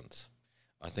our granths.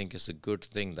 I think it's a good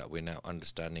thing that we're now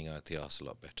understanding our itihas a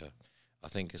lot better. I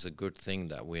think it's a good thing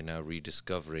that we're now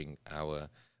rediscovering our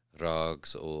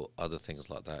rags or other things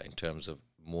like that in terms of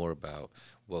more about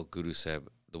what Guru Sahib,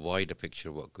 the wider picture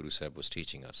of what Guru Sahib was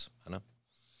teaching us.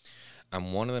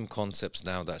 And one of them concepts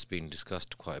now that's been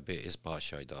discussed quite a bit is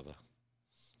Patshai Dava.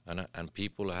 And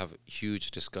people have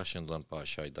huge discussions on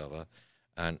Patshai Dava.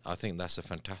 And I think that's a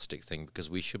fantastic thing, because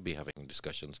we should be having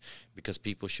discussions, because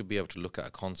people should be able to look at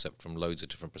a concept from loads of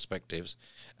different perspectives,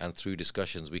 and through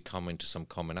discussions we come into some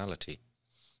commonality.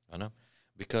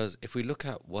 Because if we look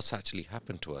at what's actually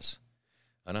happened to us,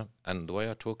 and the way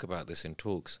I talk about this in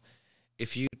talks,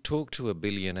 if you talk to a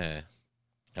billionaire,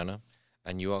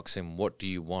 and you ask him, what do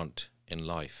you want in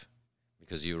life?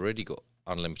 Because you already got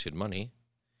unlimited money.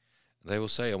 They will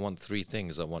say, I want three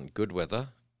things. I want good weather,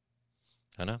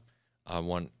 I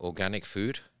want organic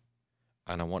food,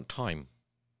 and I want time.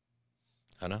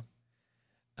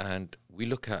 And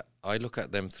I look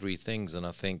at them three things and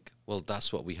I think, well,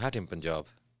 that's what we had in Punjab.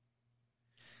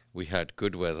 We had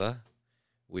good weather,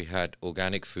 we had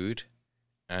organic food,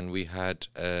 and we had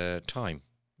time.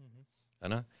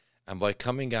 And by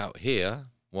coming out here,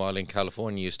 while in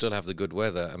California you still have the good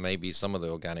weather and maybe some of the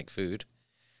organic food,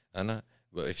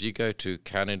 but if you go to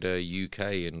Canada, UK,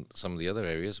 and some of the other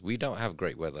areas, we don't have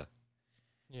great weather.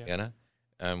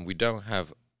 We don't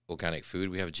have organic food,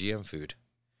 we have GM food,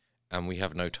 and we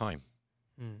have no time.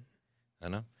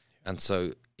 And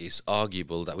so it's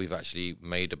arguable that we've actually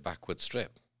made a backward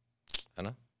step.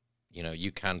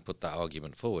 You can put that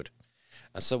argument forward.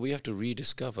 And so we have to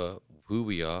rediscover who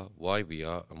we are, why we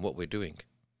are, and what we're doing.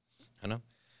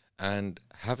 And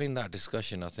having that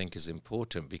discussion, I think, is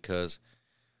important, because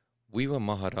we were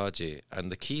Maharaja, and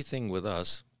the key thing with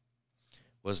us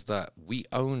was that we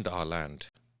owned our land.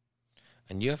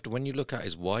 And you have to, when you look at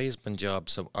is, why is Punjab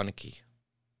so unki?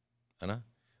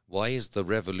 Why is the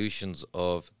revolutions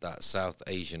of that South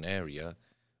Asian area,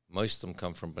 most of them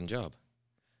come from Punjab?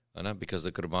 Because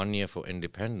the Gurbani for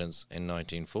independence in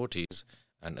 1940s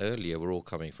and earlier were all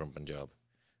coming from Punjab.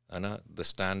 The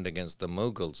stand against the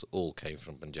Mughals all came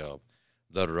from Punjab.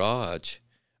 The Raj,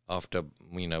 after,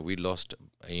 we lost,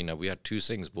 we had two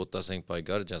Singhs, Bhota Singh, Bhai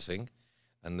Jagjit Singh,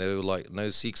 and they were like, no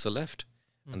Sikhs are left.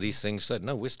 And these things said,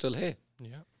 no, we're still here.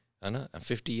 And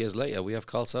 50 years later, we have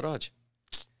Khalsa Raj.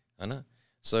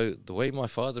 So the way my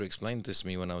father explained this to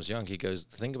me when I was young, he goes,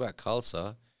 the thing about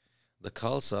Khalsa, the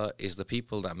Khalsa is the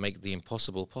people that make the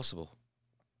impossible possible.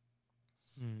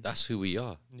 That's who we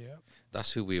are.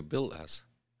 That's who we are built as.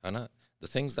 The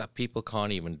things that people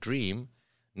can't even dream,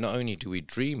 not only do we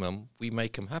dream them, we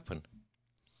make them happen.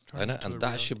 And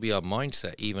that should be our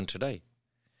mindset even today.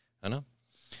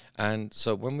 And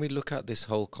so when we look at this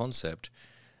whole concept,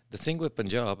 the thing with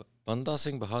Punjab, Banda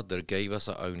Singh Bahadur gave us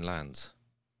our own lands.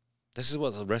 This is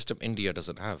what the rest of India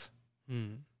doesn't have.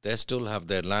 They still have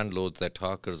their landlords, their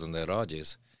Thakurs and their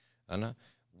Rajas.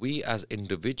 We as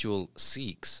individual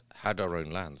Sikhs had our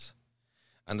own lands.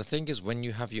 And the thing is, when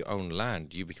you have your own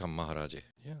land, you become Maharaja.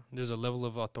 There's a level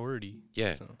of authority.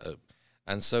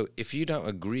 And so if you don't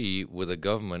agree with a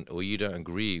government or you don't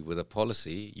agree with a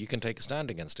policy, you can take a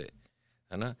stand against it.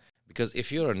 Because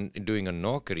if you're doing a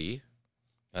naukri,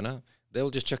 they'll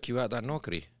just chuck you out that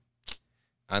naukri.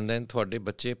 And then ਤੁਹਾਡੇ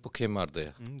ਬੱਚੇ ਭੁੱਖੇ ਮਰਦੇ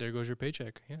ਆ. There goes your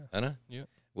paycheck.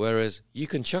 Whereas you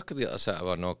can chuck us out of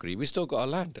our naukri, we still got our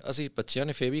land. ਅਸੀਂ ਬੱਚਿਆਂ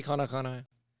ਨੇ ਫੇਰ ਵੀ ਖਾਣਾ ਖਾਣਾ ਹੈ.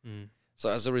 So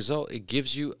as a result, it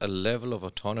gives you a level of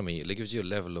autonomy, it gives you a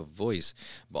level of voice.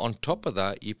 But on top of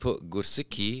that, you put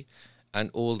Gursikhi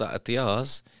and all that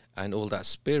atiyas and all that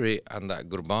spirit and that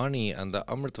Gurbani and that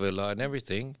Amritvela and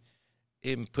everything,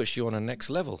 it puts you on a next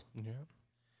level.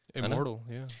 Immortal,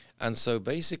 And so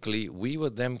basically, we were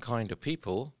them kind of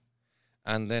people.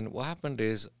 And then what happened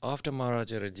is, after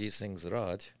Maharaja Ranjit Singh's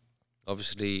Raj,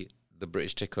 obviously the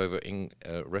British took over in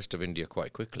rest of India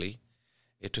quite quickly.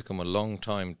 It took them a long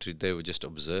time to, they were just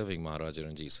observing Maharaja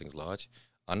Ranjit Singh's Raj.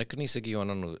 Anak nahi sigi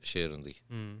ਉਹਨਾਂ ਨੂੰ ਸ਼ੇਰ ਹੁੰਦੀ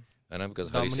ਹੈ because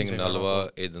Hari Singh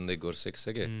Nalwa ਇਦਾਂ ਦੇ ਗੁਰਸਿੱਖ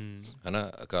ਸੀਗੇ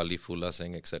Akali Phula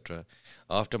Singh etc.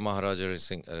 After Maharaja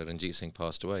Ranjit Singh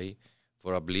passed away,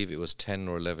 for I believe it was 10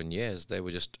 or 11 years, they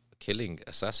were just killing,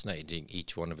 assassinating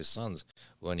each one of his sons,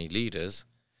 were any leaders,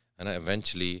 and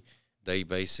eventually they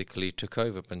basically took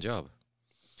over Punjab.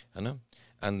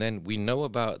 And then we know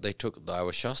about, they took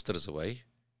our Shastras away.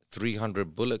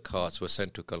 300 bullock carts were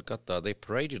sent to Calcutta. They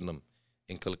paraded them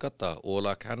in Calcutta, all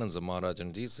our cannons of Maharaj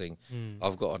Ranjit Singh,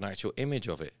 I've got an actual image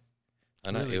of it.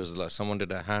 And really? It was like someone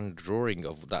did a hand drawing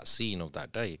of that scene of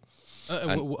that day.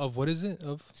 Of what is it?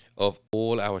 Of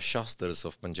all our Shastras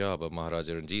of Punjab of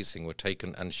Maharaja Ranjit Singh were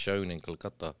taken and shown in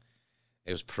Calcutta.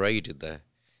 It was paraded there.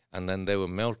 And then they were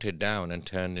melted down and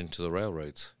turned into the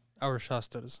railroads. Our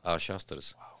Shastras? Our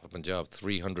Shastras of Punjab,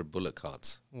 300 bullock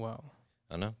carts. Wow.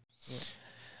 I know. Yeah.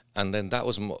 And then that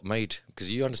was made,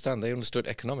 because you understand, they understood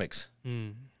economics.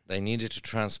 They needed to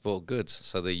transport goods,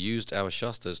 so they used our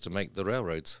Shastras to make the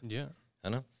railroads. Yeah. I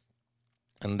know.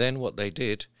 And then what they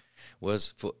did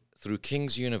was, through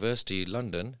King's University,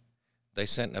 London, they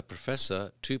sent a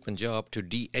professor to Punjab to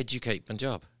de-educate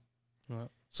Punjab. Wow.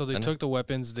 So they took the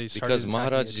weapons, they started because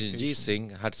Maharaj Ranjit Singh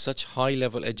had such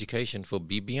high-level education for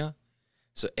Bibiyan.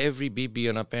 So every Bibi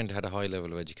on up end had a high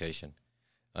level of education.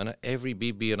 And every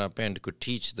Bibi on up end could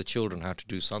teach the children how to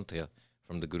do Santya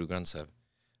from the Guru Granth Sahib.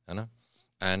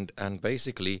 And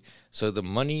basically, so the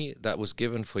money that was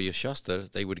given for your Shastra,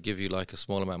 they would give you like a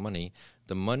small amount of money.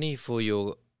 The money for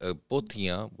your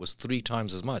Potiyan was 3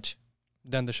 times as much.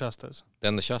 Than the Shastras?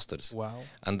 Than the Shastras. Wow.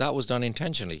 And that was done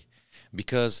intentionally.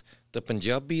 Because the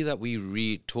Punjabi that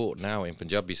we taught now in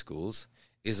Punjabi schools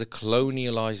is a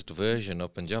colonialized version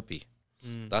of Punjabi.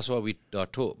 That's why we are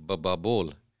taught Baba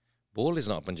Bol. Ball is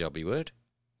not a Punjabi word.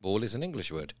 Ball is an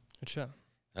English word. Achha.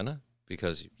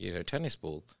 Because, tennis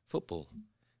ball, football.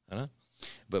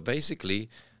 But basically,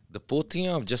 the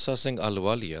Potiyan of Jassa Singh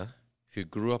Ahluwalia, who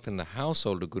grew up in the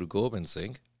household of Guru Gobind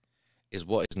Singh, is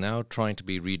what is now trying to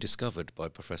be rediscovered by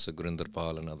Professor Gurinder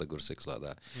Pal and other Gursikhs like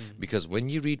that. Because when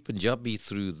you read Punjabi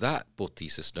through that Poti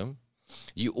system,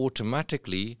 you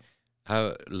automatically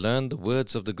learn the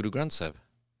words of the Guru Granth Sahib.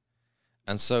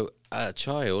 And so a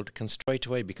child can straight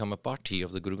away become a party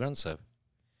of the Guru Granth Sahib.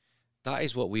 That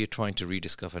is what we are trying to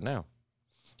rediscover now.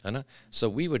 So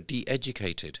we were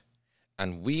de-educated.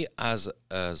 And we as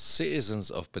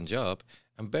citizens of Punjab,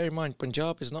 and bear in mind,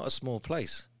 Punjab is not a small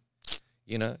place.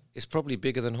 It's probably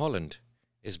bigger than Holland.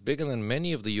 It's bigger than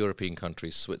many of the European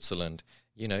countries, Switzerland.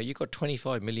 You've got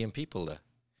 25 million people there.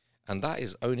 And that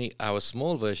is only our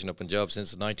small version of Punjab since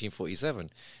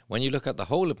 1947. When you look at the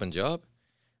whole of Punjab,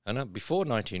 before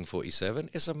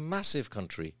 1947, it's a massive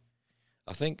country.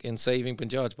 I think in Saving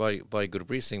Punjab by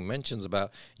Gurbani Singh mentions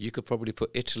about you could probably put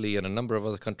Italy and a number of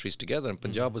other countries together, and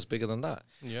Punjab was bigger than that.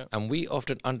 Yeah. And we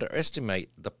often underestimate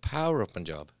the power of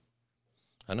Punjab.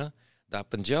 That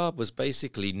Punjab was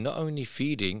basically not only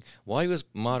feeding, why was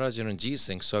Maharaja Ranjit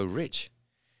Singh so rich?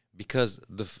 Because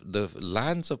the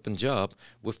lands of Punjab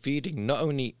were feeding not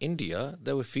only India,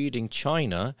 they were feeding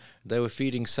China, they were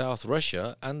feeding South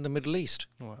Russia and the Middle East.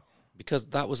 Wow. Because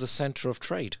that was the center of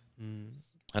trade.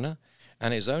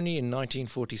 And it was only in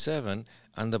 1947,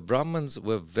 and the Brahmins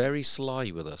were very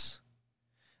sly with us.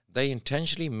 They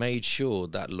intentionally made sure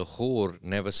that Lahore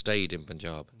never stayed in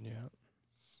Punjab.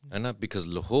 Yeah. Because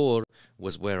Lahore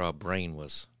was where our brain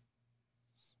was.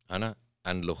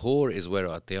 And Lahore is where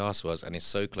our Ityas was, and it's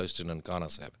so close to Nankana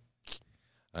Sahib.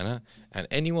 And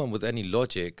anyone with any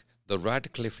logic, the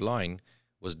Radcliffe line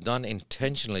was done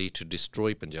intentionally to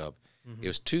destroy Punjab. It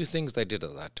was 2 things they did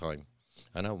at that time.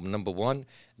 Number 1,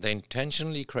 they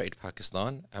intentionally created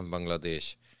Pakistan and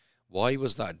Bangladesh. Why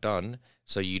was that done?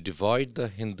 So you divide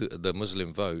the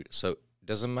Muslim vote, so it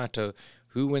doesn't matter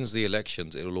who wins the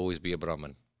elections, it will always be a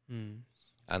Brahmin.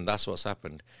 And that's what's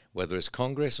happened. Whether it's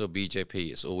Congress or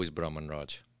BJP, it's always Brahman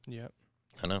Raj. Yeah.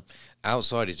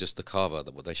 Outside is just the kava,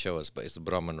 what they show us, but it's the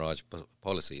Brahman Raj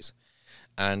policies.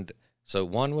 And so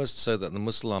one was so that the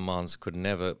Muslimans could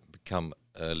never become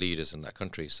leaders in that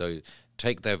country. So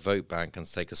take their vote bank and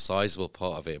take a sizable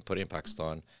part of it and put it in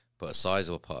Pakistan, put a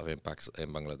sizable part of it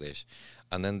in Bangladesh.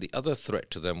 And then the other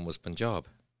threat to them was Punjab.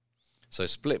 So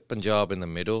split Punjab in the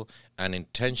middle and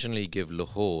intentionally give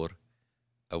Lahore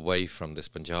away from this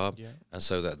Punjab, and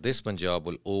so that this Punjab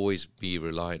will always be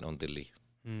reliant on Delhi.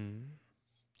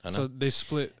 So they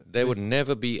split. There would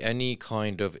never be any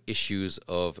kind of issues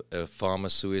of farmer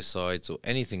suicides or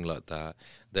anything like that.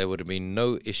 There would have been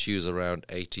no issues around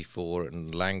 84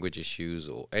 and language issues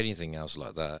or anything else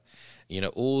like that.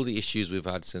 All the issues we've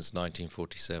had since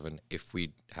 1947 if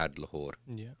we had Lahore.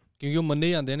 Yeah.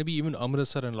 Even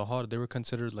Amritsar and Lahore, they were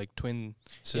considered like twin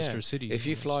sister cities. If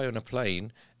you fly on a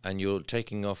plane and you're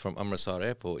taking off from Amritsar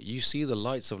airport, you see the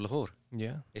lights of Lahore.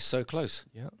 Yeah. It's so close.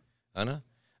 Yeah.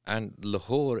 And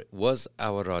Lahore was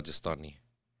our Rajasthani.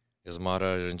 It's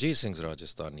Maharaja Ranjit Singh's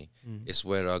Rajasthani. It's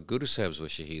where our Guru Sahibs were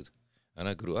Shaheed.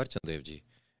 Guru Arjan Dev Ji,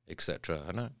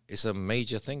 etc. It's a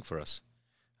major thing for us.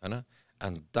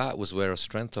 And that was where our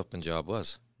strength of Punjab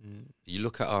was. You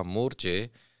look at our Morche,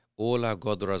 all our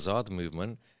Godar Azad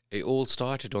movement, it all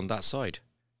started on that side.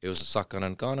 It was Saka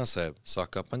Nankana Sahib,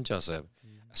 Saka Pancha Sahib.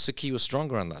 Sikhi was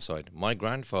stronger on that side. My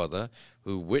grandfather,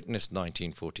 who witnessed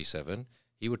 1947,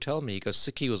 he would tell me, he goes,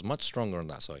 Sikhi was much stronger on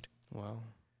that side. Wow.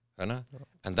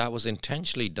 And that was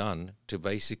intentionally done to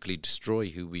basically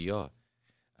destroy who we are.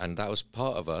 And that was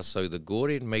part of us. So the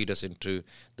Gorian made us into,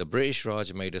 the British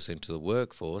Raj made us into the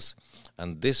workforce,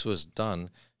 and this was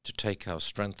done to take our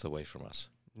strength away from us.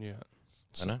 Yeah.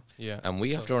 Yeah. And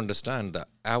we have to understand that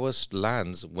our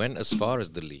lands went as far as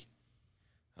Delhi.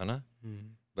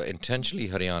 But intentionally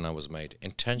Haryana was made,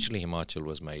 intentionally Himachal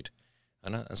was made.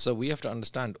 And so we have to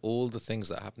understand all the things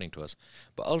that are happening to us.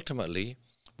 But ultimately,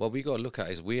 what we got to look at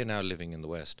is we are now living in the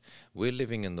West. We're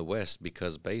living in the West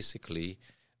because basically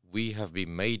we have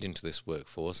been made into this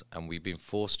workforce and we've been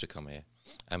forced to come here.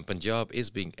 And Punjab is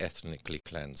being ethnically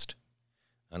cleansed.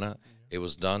 It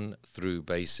was done through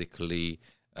basically,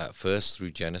 first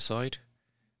through genocide,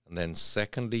 and then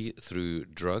secondly through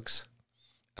drugs,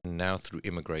 and now through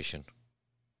immigration.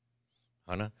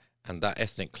 And that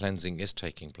ethnic cleansing is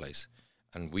taking place.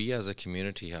 And we as a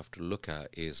community have to look at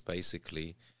is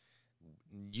basically,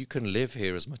 you can live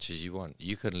here as much as you want.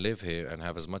 You can live here and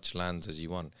have as much lands as you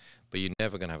want, but you're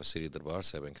never going to have a Sri Darbar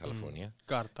Sahib in California.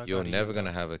 You're never going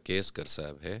to have a Kesgar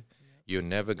Sahib here. You're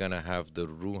never going to have the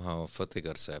Ruha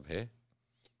Fatehgarh Sahib here.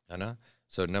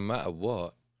 So no matter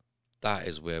what, that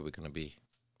is where we're going to be.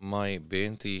 My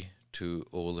beinti to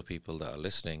all the people that are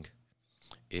listening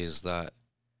is that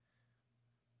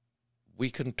we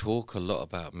can talk a lot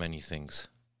about many things,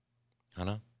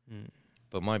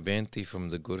 but my beinti from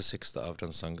the Gursikhs that I've done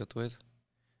Sangat with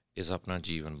is apna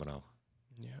Jeevan banao.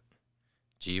 Yeah.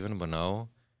 Jeevan banao,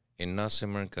 inna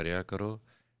simran karya karo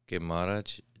ke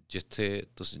Maharaj jithe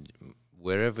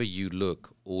wherever you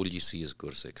look, all you see is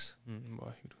Gursikhs.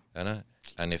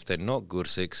 And if they're not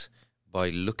Gursikhs, by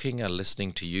looking and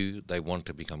listening to you, they want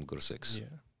to become Gursikhs. Yeah.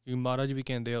 You Maharaj bhi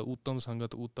kehinde uttam sangat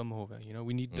uttam hoga.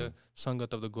 We need the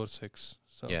sangat of the Gursikhs.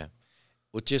 So. Yeah.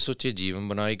 Uche suche jeevan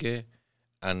banaige,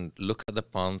 and look at the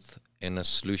panth in a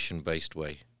solution-based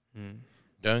way.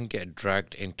 Don't get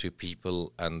dragged into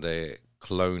people and their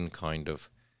clone kind of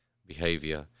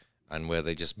behavior, and where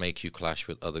they just make you clash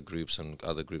with other groups and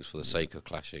other groups for the sake of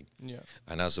clashing. Yeah.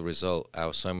 And as a result,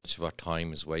 so much of our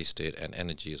time is wasted and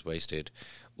energy is wasted,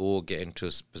 or get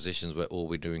into positions where all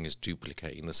we're doing is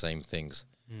duplicating the same things.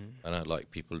 And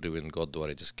like people do in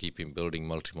Gurdwara, just keep building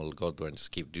multiple Gurdwara and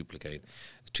just keep duplicating.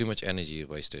 Too much energy is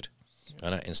wasted.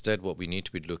 And instead, what we need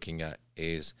to be looking at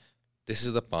is, this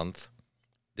is the panth,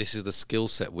 this is the skill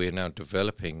set we're now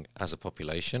developing as a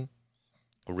population.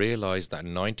 Realize that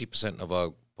 90% of our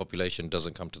population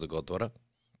doesn't come to the Gurdwara.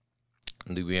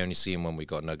 And we only see them when we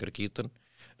got Nagar Kirtan.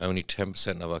 Only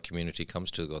 10% of our community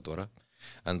comes to the Gurdwara.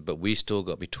 But we still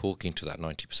got to be talking to that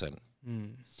 90%.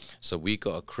 So we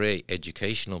got to create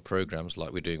educational programs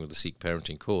like we're doing with the Sikh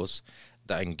Parenting course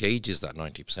that engages that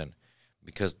 90%,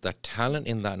 because the talent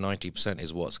in that 90%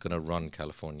 is what's going to run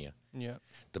California. Yeah.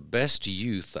 The best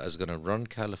youth that is going to run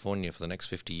California for the next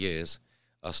 50 years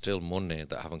are still Munne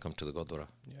that haven't come to the Gurdwara.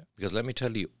 Yeah. Because let me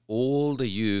tell you, all the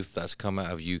youth that's come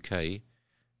out of UK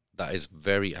that is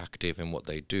very active in what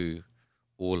they do,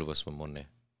 all of us were Munne.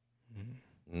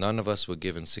 None of us were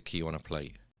given Sikhi on a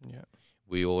plate. Yeah.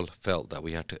 We all felt that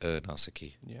we had to earn our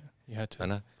Sikhi. Yeah, you had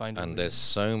to find it. And there's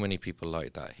so many people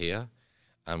like that here.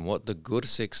 And what the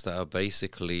Gursikhs that are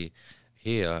basically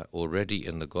here already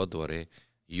in the Gurdwara,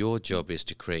 your job is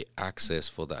to create access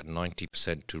for that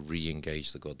 90% to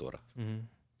re-engage the Gurdwara.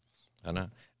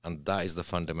 And that is the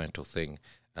fundamental thing.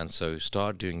 And so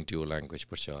start doing dual language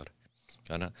Parchar.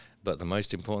 But the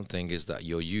most important thing is that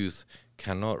your youth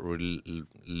cannot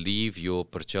leave your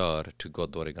Parchar to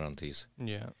Gurdwara Granthis.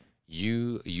 Yeah.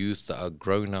 You youth that are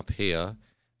grown up here,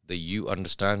 that you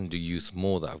understand the youth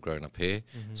more that have grown up here.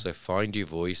 So find your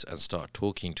voice and start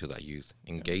talking to that youth,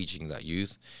 engaging that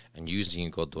youth, and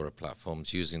using Gurdwara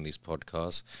platforms, using these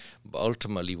podcasts. But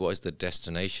ultimately, what is the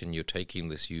destination you're taking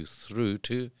this youth through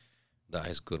to? That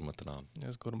is Gurmat Naam.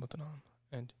 Yes, Gurmat Naam.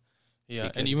 And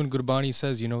yeah, and even Gurbani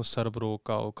says, Sarabro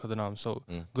Kao Khadnam. So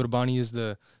Gurbani is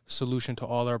the solution to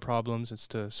all our problems. It's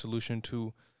the solution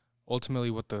to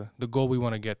ultimately what the goal we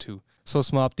want to get to. So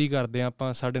ਸਮਾਪਤੀ ਕਰਦੇ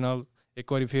ਆਪਾਂ ਸਾਡੇ ਨਾਲ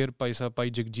ਇੱਕ ਵਾਰੀ ਫੇਰ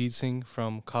ਭਾਈ Jagjit Singh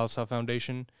from Khalsa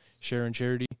Foundation, Share and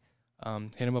Charity.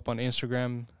 Hit him up on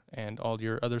Instagram and all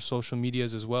your other social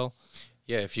medias as well.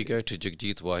 Yeah, if you go to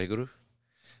Jagjit Waheguru,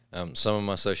 some of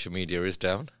my social media is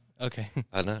down. Okay.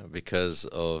 Because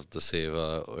of the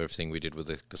seva or everything we did with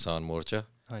the Kisan Morcha.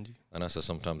 So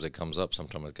sometimes it comes up,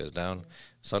 sometimes it goes down.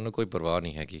 Sanu koi parwah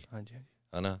nahi hegi.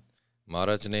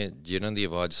 Maharaj ne jinan di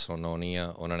awaaz sunnauni a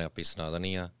ਉਹਨਾਂ ਨੇ ਆਪੇ ਸੁਣਾ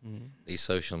ਦੇਣੀ ਆ these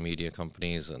social media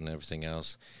companies and everything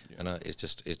else and it's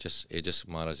just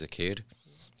Maharaj the kid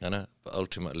and but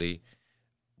ultimately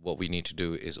what we need to do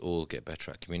is all get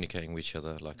better at communicating with each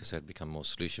other, like I said, become more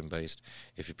solution based.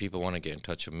 If people want to get in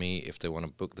touch with me, if they want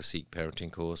to book the Sikh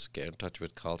Parenting course, get in touch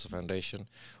with Khalsa Foundation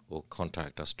or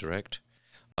contact us direct.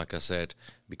 Like I said,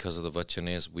 because of the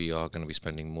Vichaar, we are going to be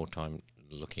spending more time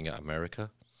looking at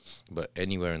America, but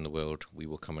anywhere in the world we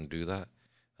will come and do that,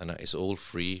 and it's all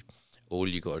free. All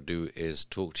you got to do is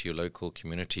talk to your local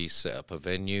community, set up a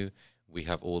venue. We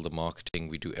have all the marketing,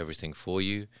 we do everything for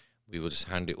you. We will just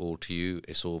hand it all to you.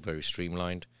 It's all very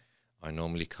streamlined. I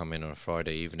normally come in on a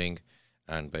Friday evening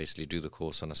and basically do the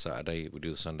course on a Saturday. We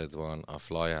do the Sunday one. I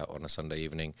fly out on a Sunday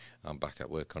evening. I'm back at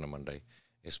work on a Monday.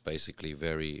 It's basically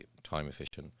very time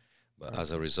efficient. But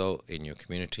as a result, in your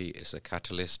community, it's a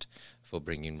catalyst for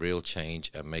bringing real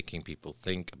change and making people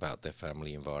think about their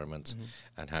family environments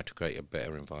and how to create a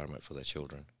better environment for their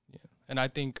children. Yeah. And I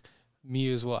think me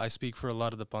as well, I speak for a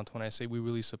lot of the Panth when I say we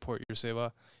really support your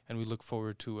seva and we look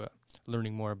forward to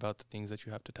learning more about the things that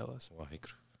you have to tell us.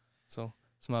 So,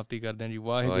 samapti ਕਰਦੇ ਹਾਂ ਜੀ।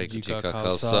 ਵਾਹਿਗੁਰੂ ਜੀ ਕਾ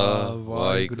ਖਾਲਸਾ,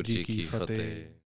 ਵਾਹਿਗੁਰੂ ਜੀ ਕੀ ਫਤਿਹ।